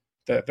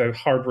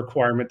hard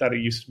requirement that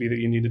it used to be that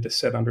you needed to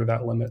sit under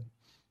that limit.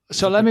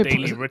 So let me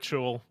daily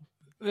ritual.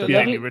 The Let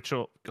daily me-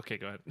 ritual. Okay,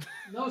 go ahead.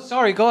 No,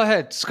 sorry. Go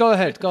ahead. Just go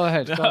ahead. Go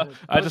ahead. No, Go ahead.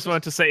 I just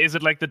wanted to say, is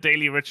it like the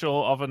daily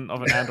ritual of an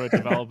Android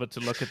developer to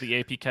look at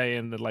the APK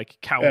and then like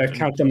count and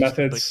count the just,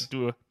 methods.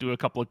 like, do a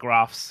couple of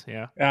graphs?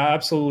 Yeah.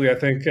 Absolutely. I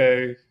think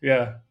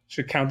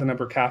should count the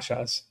number cache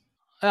as.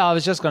 Yeah, I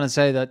was just going to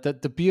say that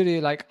the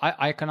beauty, like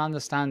I can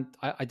understand.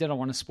 I didn't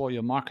want to spoil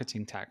your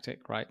marketing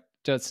tactic, right?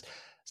 Just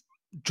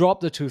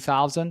drop the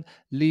 2000,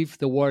 leave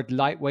the word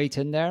lightweight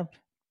in there.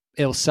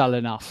 It'll sell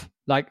enough.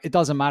 Like it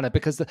doesn't matter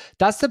because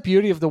that's the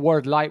beauty of the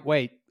word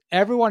lightweight.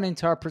 Everyone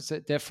interprets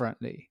it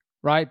differently,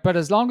 right? But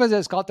as long as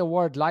it's got the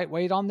word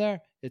lightweight on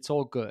there, it's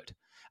all good.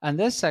 And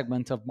this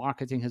segment of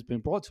marketing has been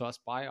brought to us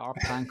by our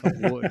plank of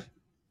wood.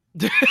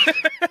 There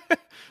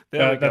we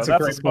go. That's a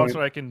That's great a sponsor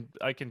point.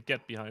 I can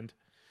get behind.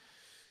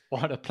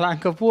 What, a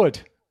plank of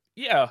wood?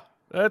 Yeah,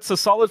 that's a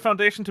solid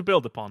foundation to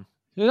build upon.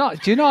 Do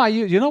you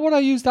know what I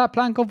use that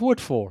plank of wood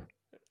for?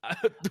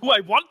 Do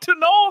I want to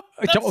know?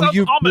 That Oh, sounds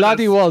you ominous.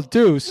 bloody well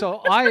do.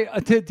 So I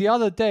did the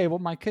other day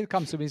when my kid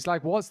comes to me, he's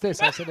like, "What's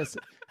this?" I said, "It's."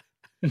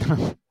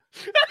 No.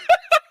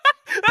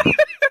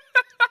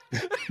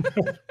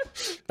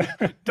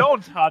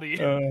 Don't, Hadi.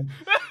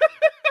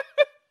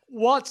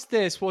 What's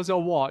this was a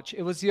watch.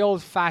 It was the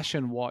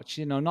old-fashioned watch,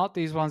 not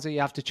these ones that you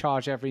have to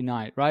charge every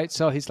night, right?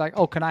 So he's like,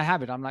 "Oh, can I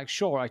have it?" I'm like,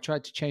 "Sure." I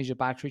tried to change the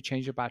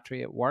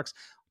battery, it works.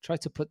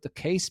 Tried to put the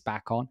case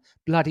back on,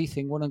 bloody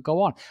thing wouldn't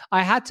go on.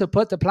 I had to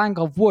put the plank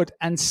of wood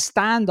and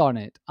stand on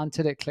it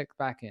until it clicked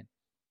back in.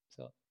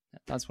 So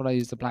that's what I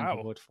use the plank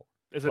of wood for.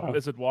 Is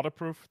it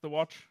waterproof, the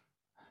watch?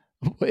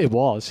 It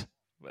was.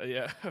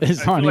 Yeah.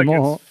 It's I not feel like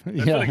anymore. I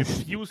feel like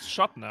it's used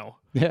shut now.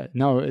 Yeah,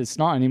 no, it's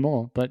not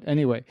anymore. But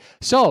anyway,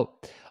 so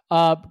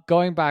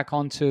going back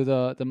onto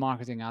the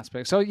marketing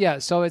aspect. So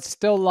it's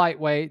still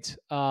lightweight.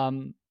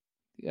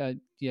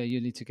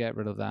 You need to get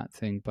rid of that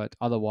thing, but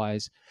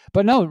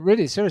no,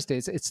 really, seriously,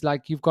 it's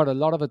like you've got a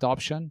lot of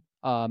adoption,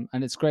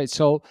 and it's great.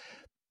 So,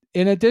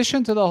 in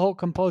addition to the whole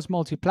Compose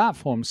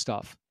multi-platform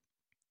stuff,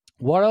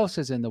 what else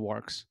is in the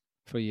works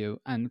for you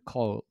and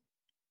Coil?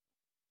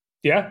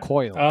 Yeah,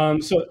 Coil.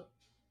 So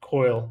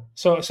Coil.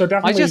 So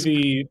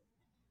definitely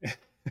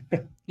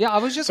Yeah, I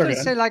was just Sorry, going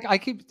to say, like,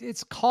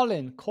 it's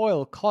Colin,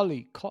 Coil,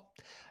 Collie. I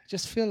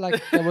just feel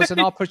like there was an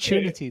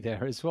opportunity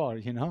there as well,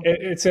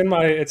 It's in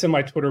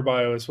my Twitter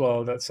bio as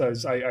well. That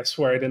says I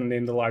swear I didn't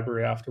name the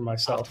library after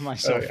myself. I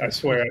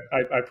swear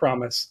I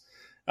promise.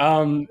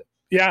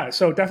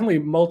 So definitely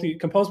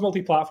Compose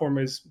multi-platform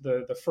is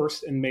the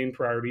first and main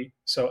priority.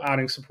 So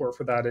adding support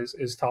for that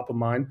is top of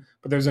mind.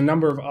 But there's a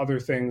number of other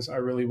things I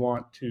really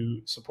want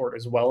to support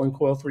as well in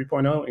Coil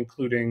 3.0,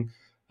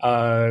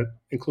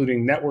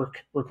 including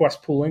network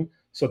request pooling.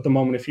 So at the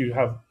moment, if you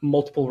have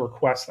multiple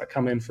requests that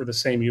come in for the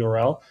same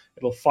URL,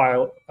 it'll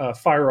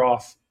fire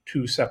off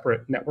 2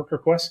 separate network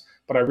requests.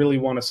 But I really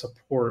want to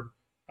support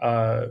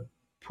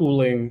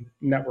pooling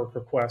network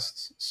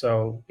requests,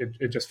 so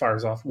it just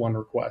fires off 1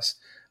 request.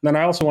 And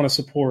then I also want to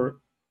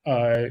support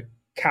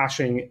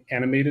caching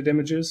animated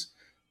images.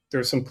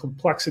 There's some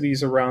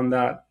complexities around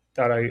that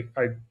I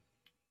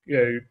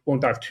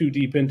won't dive too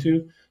deep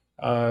into,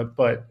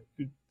 but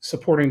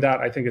supporting that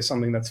I think is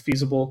something that's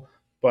feasible,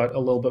 but a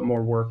little bit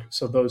more work.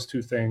 So those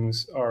 2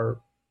 things are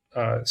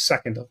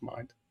second of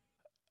mind.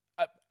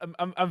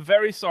 I'm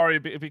very sorry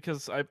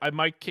because I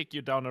might kick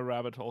you down a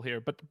rabbit hole here,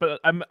 but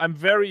I'm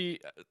very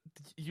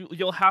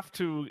you'll have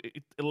to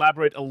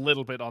elaborate a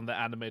little bit on the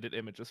animated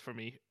images for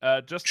me.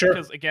 Just Sure.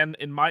 Because again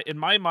in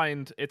my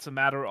mind it's a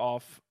matter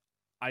of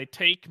I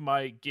take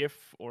my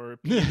GIF or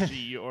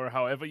PNG or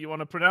however you want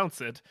to pronounce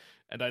it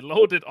and I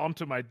load it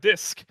onto my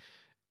disk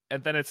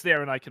and then it's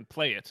there and I can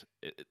play it.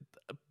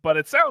 But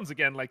it sounds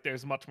again like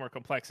there's much more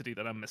complexity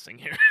that I'm missing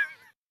here.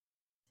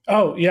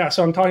 Oh, yeah.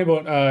 So I'm talking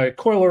about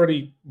Coil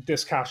already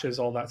disk caches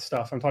all that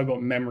stuff. I'm talking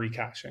about memory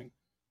caching.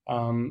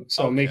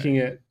 Making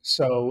it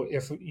so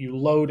if you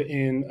load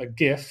in a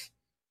GIF,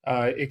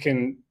 it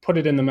can put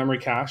it in the memory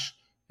cache.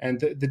 And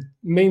the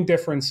main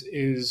difference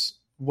is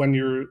when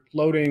you're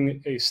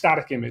loading a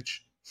static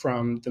image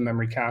from the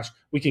memory cache,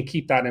 we can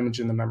keep that image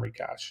in the memory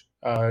cache.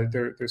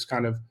 There's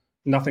kind of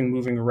nothing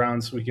moving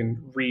around, so we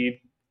can read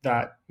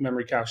that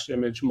memory cached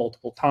image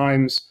multiple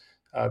times.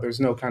 There's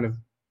no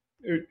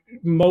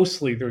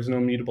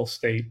mutable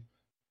state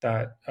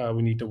that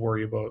we need to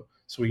worry about.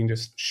 So we can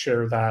just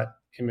share that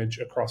image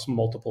across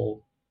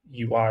multiple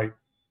UI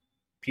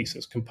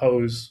pieces,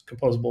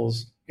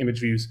 composables, image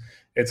views.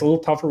 It's a little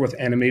tougher with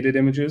animated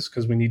images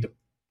because we need to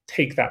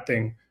take that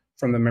thing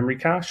from the memory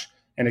cache,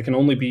 and it can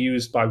only be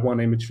used by one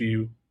image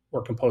view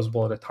or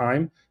composable at a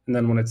time. And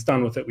then when it's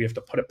done with it, we have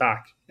to put it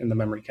back in the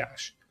memory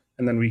cache,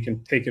 and then we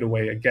can take it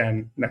away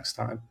again next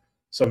time.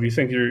 So if you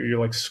think you're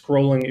like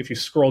scrolling, if you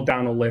scroll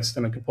down a list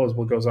and a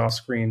composable goes off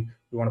screen,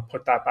 we want to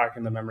put that back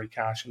in the memory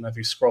cache. And if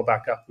you scroll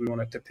back up, we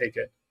want it to take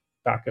it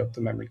back up the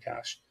memory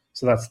cache.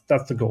 So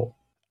that's the goal.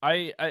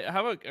 I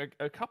have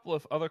a couple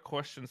of other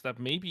questions that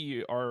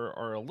maybe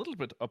are a little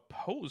bit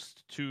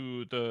opposed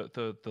to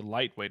the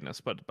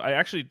lightweightness, but I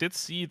actually did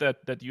see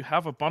that you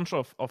have a bunch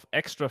of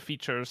extra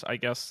features, I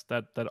guess,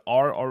 that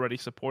are already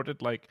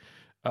supported, like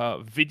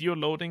video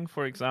loading,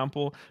 for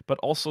example, but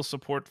also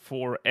support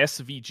for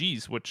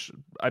SVGs, which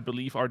I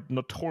believe are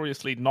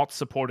notoriously not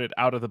supported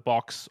out of the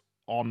box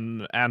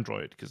on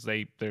Android because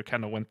they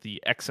kind of went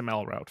the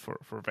XML route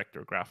for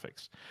vector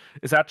graphics.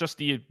 Is that just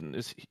the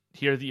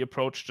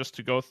approach just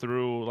to go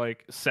through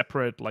like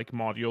separate like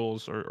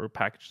modules or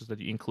packages that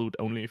you include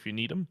only if you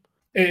need them?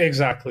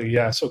 Exactly,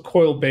 yeah. So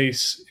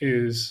Coilbase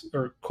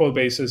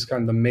is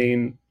kind of the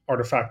main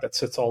artifact that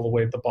sits all the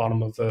way at the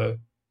bottom of the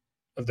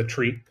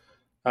tree,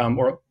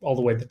 or all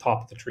the way at the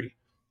top of the tree,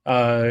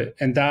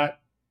 and that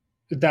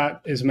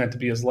is meant to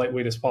be as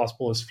lightweight as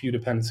possible, as few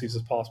dependencies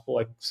as possible.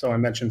 Like so, I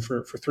mentioned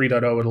for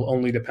 3.0, it'll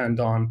only depend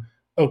on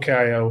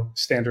OKIO,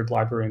 standard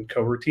library, and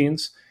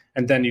coroutines,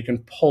 and then you can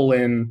pull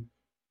in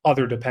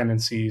other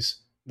dependencies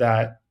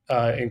that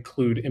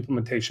include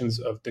implementations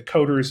of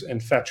decoders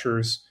and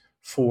fetchers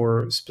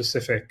for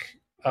specific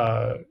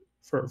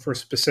for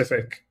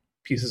specific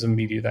pieces of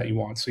media that you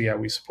want. So yeah,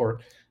 we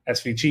support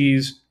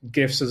SVGs,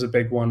 GIFs is a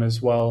big one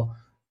as well,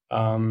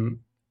 and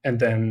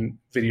then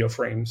video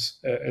frames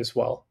as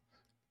well.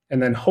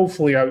 And then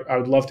hopefully, I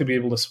would love to be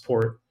able to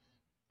support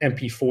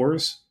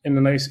MP4s in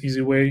a nice,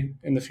 easy way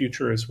in the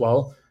future as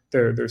well.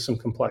 There's some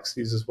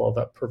complexities as well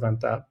that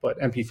prevent that, but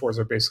MP4s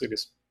are basically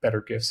just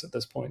better GIFs at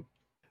this point.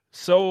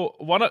 So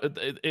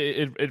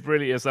it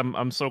really is.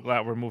 I'm so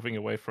glad we're moving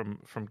away from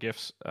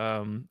GIFs.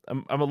 I'm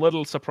a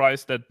little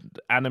surprised that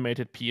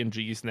animated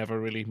PNGs never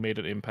really made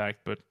an impact,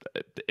 but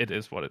it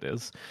is what it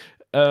is.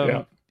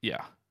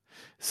 Yeah.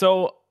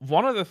 So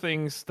one of the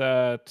things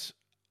that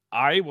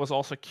I was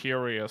also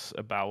curious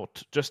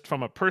about, just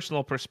from a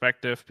personal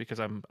perspective, because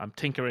I'm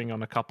tinkering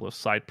on a couple of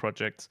side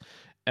projects,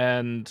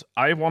 and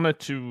I wanted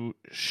to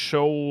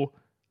show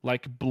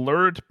like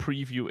blurred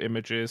preview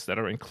images that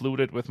are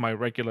included with my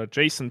regular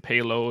JSON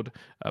payload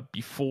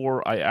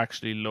before I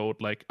actually load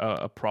like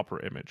a proper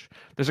image.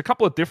 There's a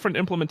couple of different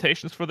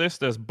implementations for this.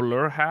 There's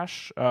Blur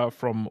Hash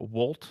from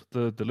Wolt,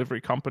 the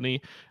delivery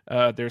company.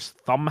 There's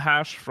Thumb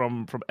Hash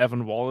from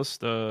Evan Wallace,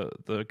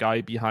 the guy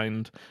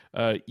behind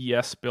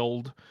ES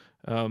Build.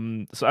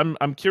 So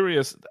I'm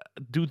curious,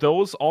 do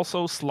those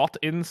also slot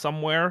in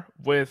somewhere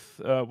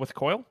with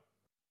Coil?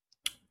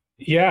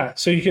 Yeah,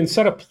 so you can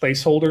set a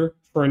placeholder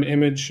for an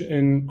image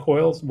in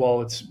Coil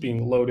while it's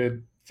being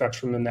loaded,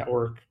 fetched from the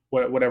network,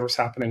 whatever's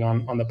happening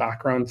on the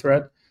background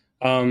thread.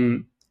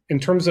 In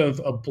terms of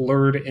a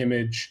blurred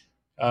image,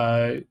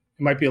 it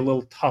might be a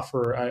little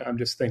tougher. I'm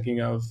just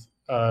thinking of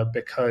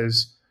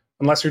because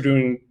unless you're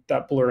doing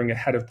that blurring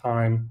ahead of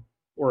time,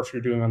 or if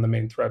you're doing on the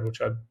main thread, which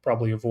I'd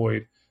probably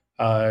avoid,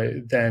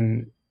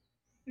 then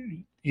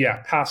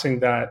yeah,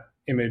 passing that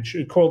image.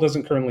 Coil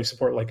doesn't currently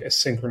support like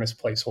asynchronous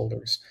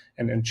placeholders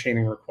and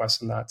chaining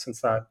requests and that, since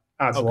that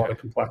adds a lot of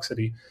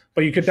complexity.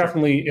 But you could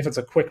definitely, if it's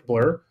a quick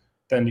blur,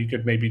 then you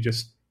could maybe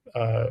just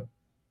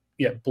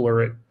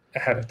blur it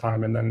ahead of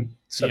time and then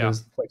set it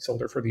as the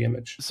placeholder for the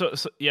image. So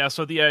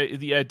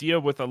the idea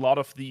with a lot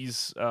of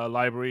these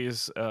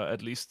libraries,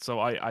 at least, so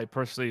I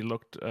personally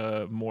looked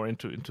more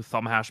into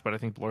Thumbhash, but I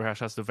think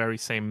Blurhash has the very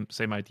same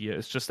idea.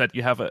 It's just that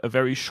you have a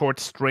very short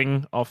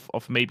string of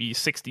maybe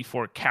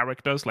 64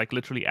 characters, like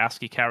literally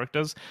ASCII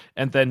characters,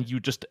 and then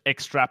you just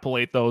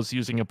extrapolate those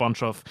using a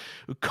bunch of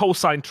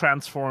cosine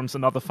transforms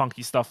and other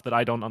funky stuff that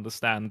I don't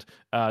understand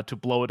to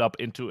blow it up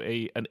into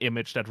an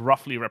image that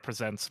roughly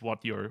represents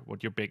what your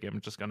big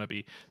image is going to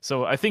be.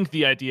 So I think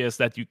the idea is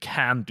that you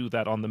can do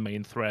that on the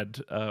main thread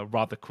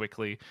rather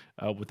quickly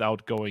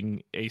without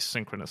going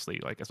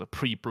asynchronously, like as a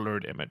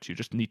pre-blurred image. You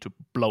just need to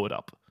blow it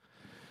up.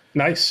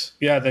 Nice.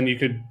 Yeah, then you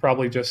could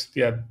probably just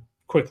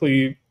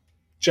quickly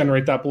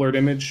generate that blurred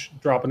image,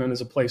 drop it in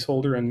as a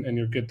placeholder, and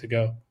you're good to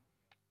go.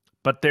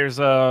 But there's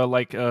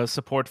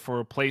support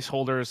for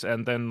placeholders,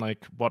 and then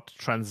like what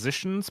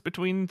transitions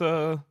between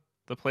the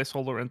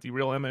placeholder and the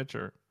real image,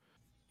 or?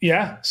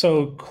 Yeah,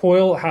 so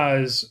Coil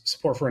has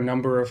support for a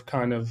number of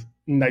kind of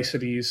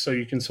niceties. So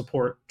you can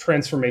support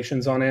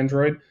transformations on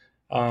Android,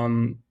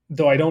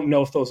 though I don't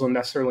know if those will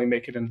necessarily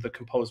make it into the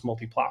composed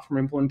multi-platform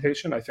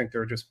implementation. I think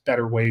there are just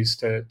better ways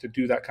to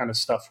do that kind of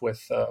stuff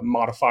with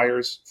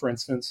modifiers, for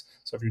instance.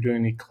 So if you're doing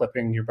any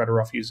clipping, you're better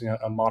off using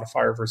a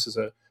modifier versus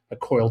a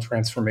Coil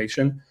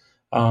transformation.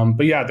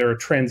 But yeah, there are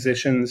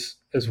transitions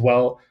as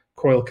well.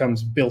 Coil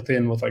comes built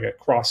in with like a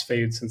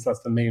crossfade, since that's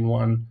the main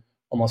one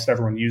almost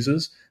everyone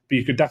uses. But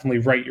you could definitely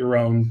write your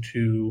own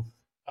to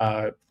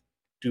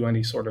do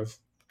any sort of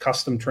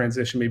custom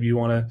transition. Maybe you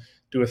want to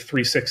do a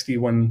 360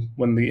 when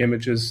the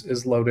image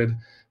is loaded,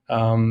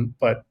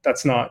 but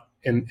that's not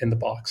in the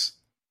box.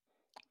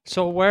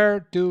 So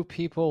where do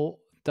people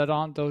that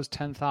aren't those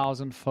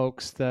 10,000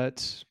 folks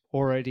that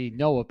already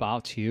know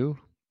about you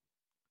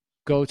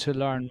go to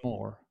learn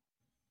more?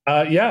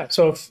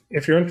 So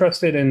if you're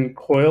interested in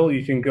Coil,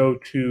 you can go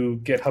to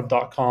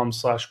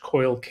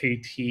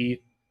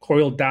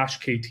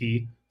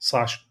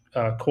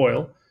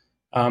github.com/coil-kt/coil.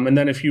 And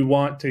then if you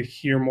want to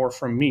hear more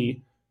from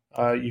me,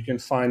 you can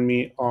find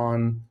me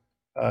on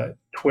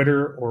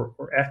Twitter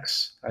or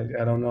X. I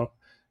don't know.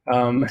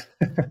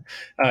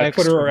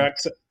 Twitter or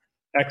X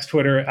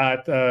Twitter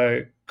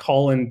at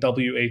Colin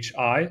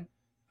WHI.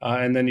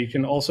 And then you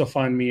can also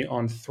find me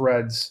on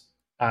Threads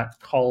at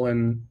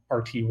Colin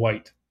RT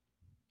White.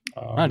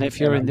 And if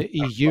you're in the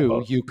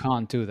EU, you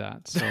can't do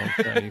that. So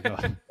there you go.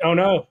 Oh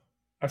no,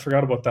 I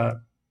forgot about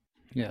that.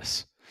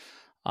 Yes.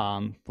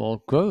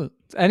 Well, good.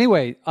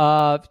 Anyway,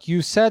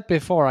 you said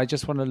before, I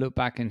just want to look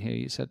back in here.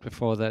 You said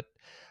before that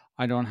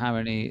I don't have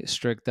any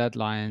strict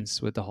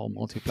deadlines with the whole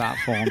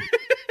multi-platform.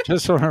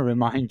 Just want to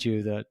remind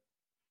you that,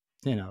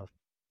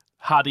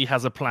 Hardy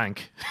has a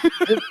plank.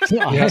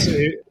 Yes,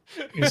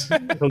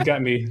 he'll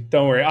get me.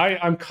 Don't worry.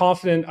 I'm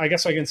confident. I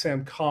guess I can say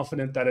I'm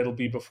confident that it'll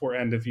be before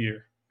end of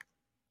year.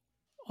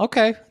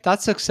 Okay,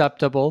 that's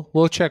acceptable.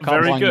 We'll check up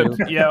on you. Very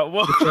good. Yeah.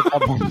 Well, We'll check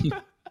up on you.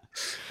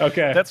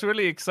 Okay, that's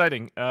really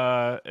exciting.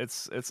 I'm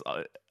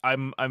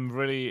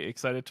really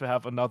excited to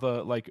have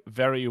another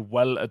very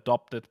well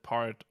adopted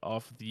part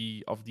of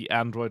the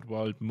Android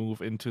world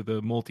move into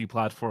the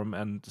multi-platform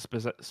and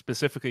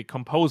specifically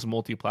compose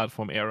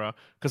multi-platform era.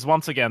 Because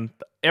once again,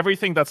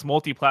 everything that's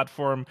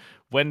multi-platform,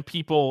 when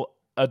people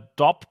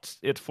adopt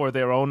it for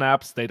their own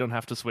apps, they don't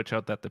have to switch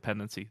out that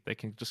dependency. They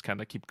can just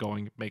kind of keep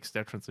going. It makes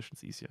their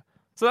transitions easier.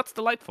 So that's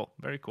delightful.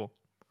 Very cool.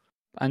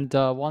 And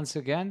once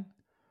again,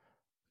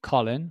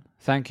 Colin,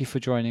 thank you for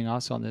joining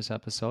us on this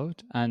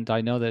episode. And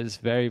I know that it's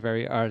very,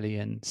 very early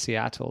in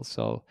Seattle,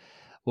 so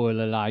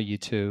we'll allow you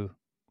to,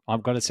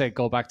 I'm going to say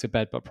go back to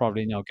bed, but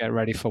probably no, get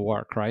ready for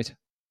work, right?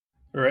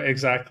 right,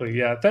 exactly.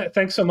 Yeah.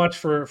 Thanks so much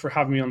for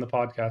having me on the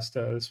podcast.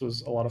 This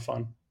was a lot of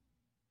fun.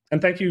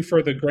 And thank you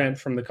for the grant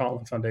from the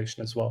Colin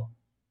Foundation as well.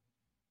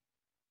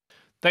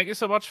 Thank you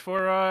so much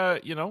for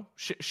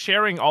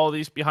sharing all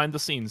these behind the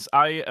scenes.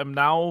 I am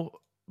now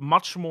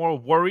much more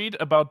worried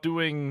about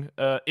doing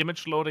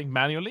image loading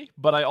manually,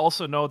 but I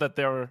also know that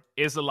there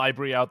is a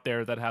library out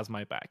there that has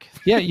my back.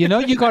 Yeah,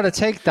 you got to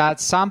take that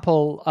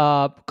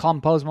sample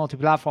Compose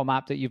multi-platform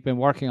app that you've been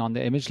working on,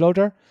 the image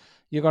loader.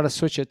 You got to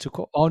switch it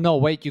to oh no,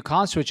 wait, you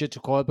can't switch it to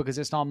Coil because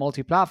it's not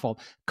multi-platform.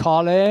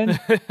 Colin,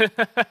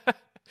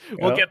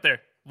 we'll get there.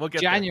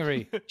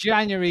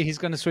 January, he's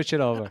going to switch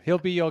it over. He'll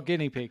be your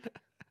guinea pig.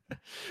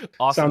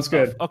 Awesome. Sounds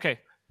good. Okay.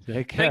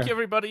 Thank you,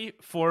 everybody,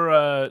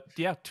 for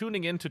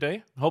tuning in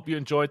today. Hope you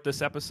enjoyed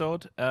this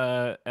episode.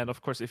 And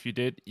of course, if you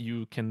did,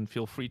 you can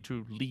feel free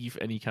to leave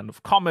any kind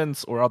of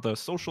comments or other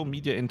social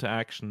media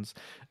interactions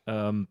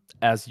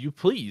as you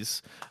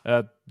please.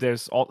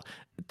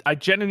 I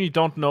genuinely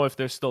don't know if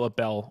there's still a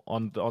bell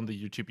on the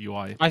YouTube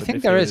UI. I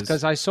think there is,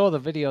 because I saw the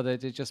video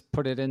that they just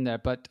put it in there.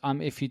 But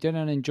if you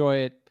didn't enjoy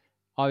it,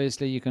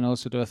 obviously you can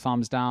also do a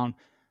thumbs down.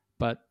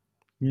 But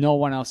no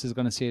one else is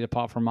going to see it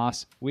apart from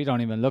us. We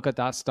don't even look at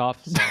that stuff.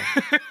 So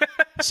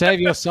save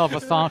yourself a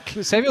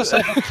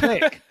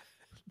click.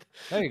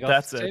 There you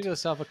go. Save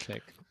yourself a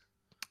click.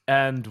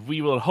 And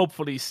we will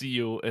hopefully see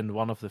you in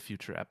one of the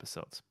future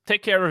episodes.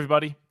 Take care,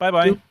 everybody.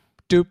 Bye-bye.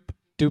 Doop,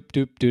 doop,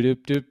 doop, doop,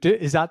 doop, doop, doop.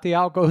 Is that the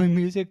outgoing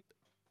music?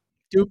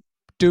 Doop,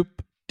 doop,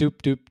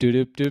 doop, doop,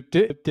 doop, doop,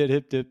 doop,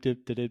 doop, doop,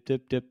 doop, doop,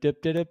 doop, doop, doop, doop,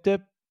 doop,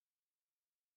 doop.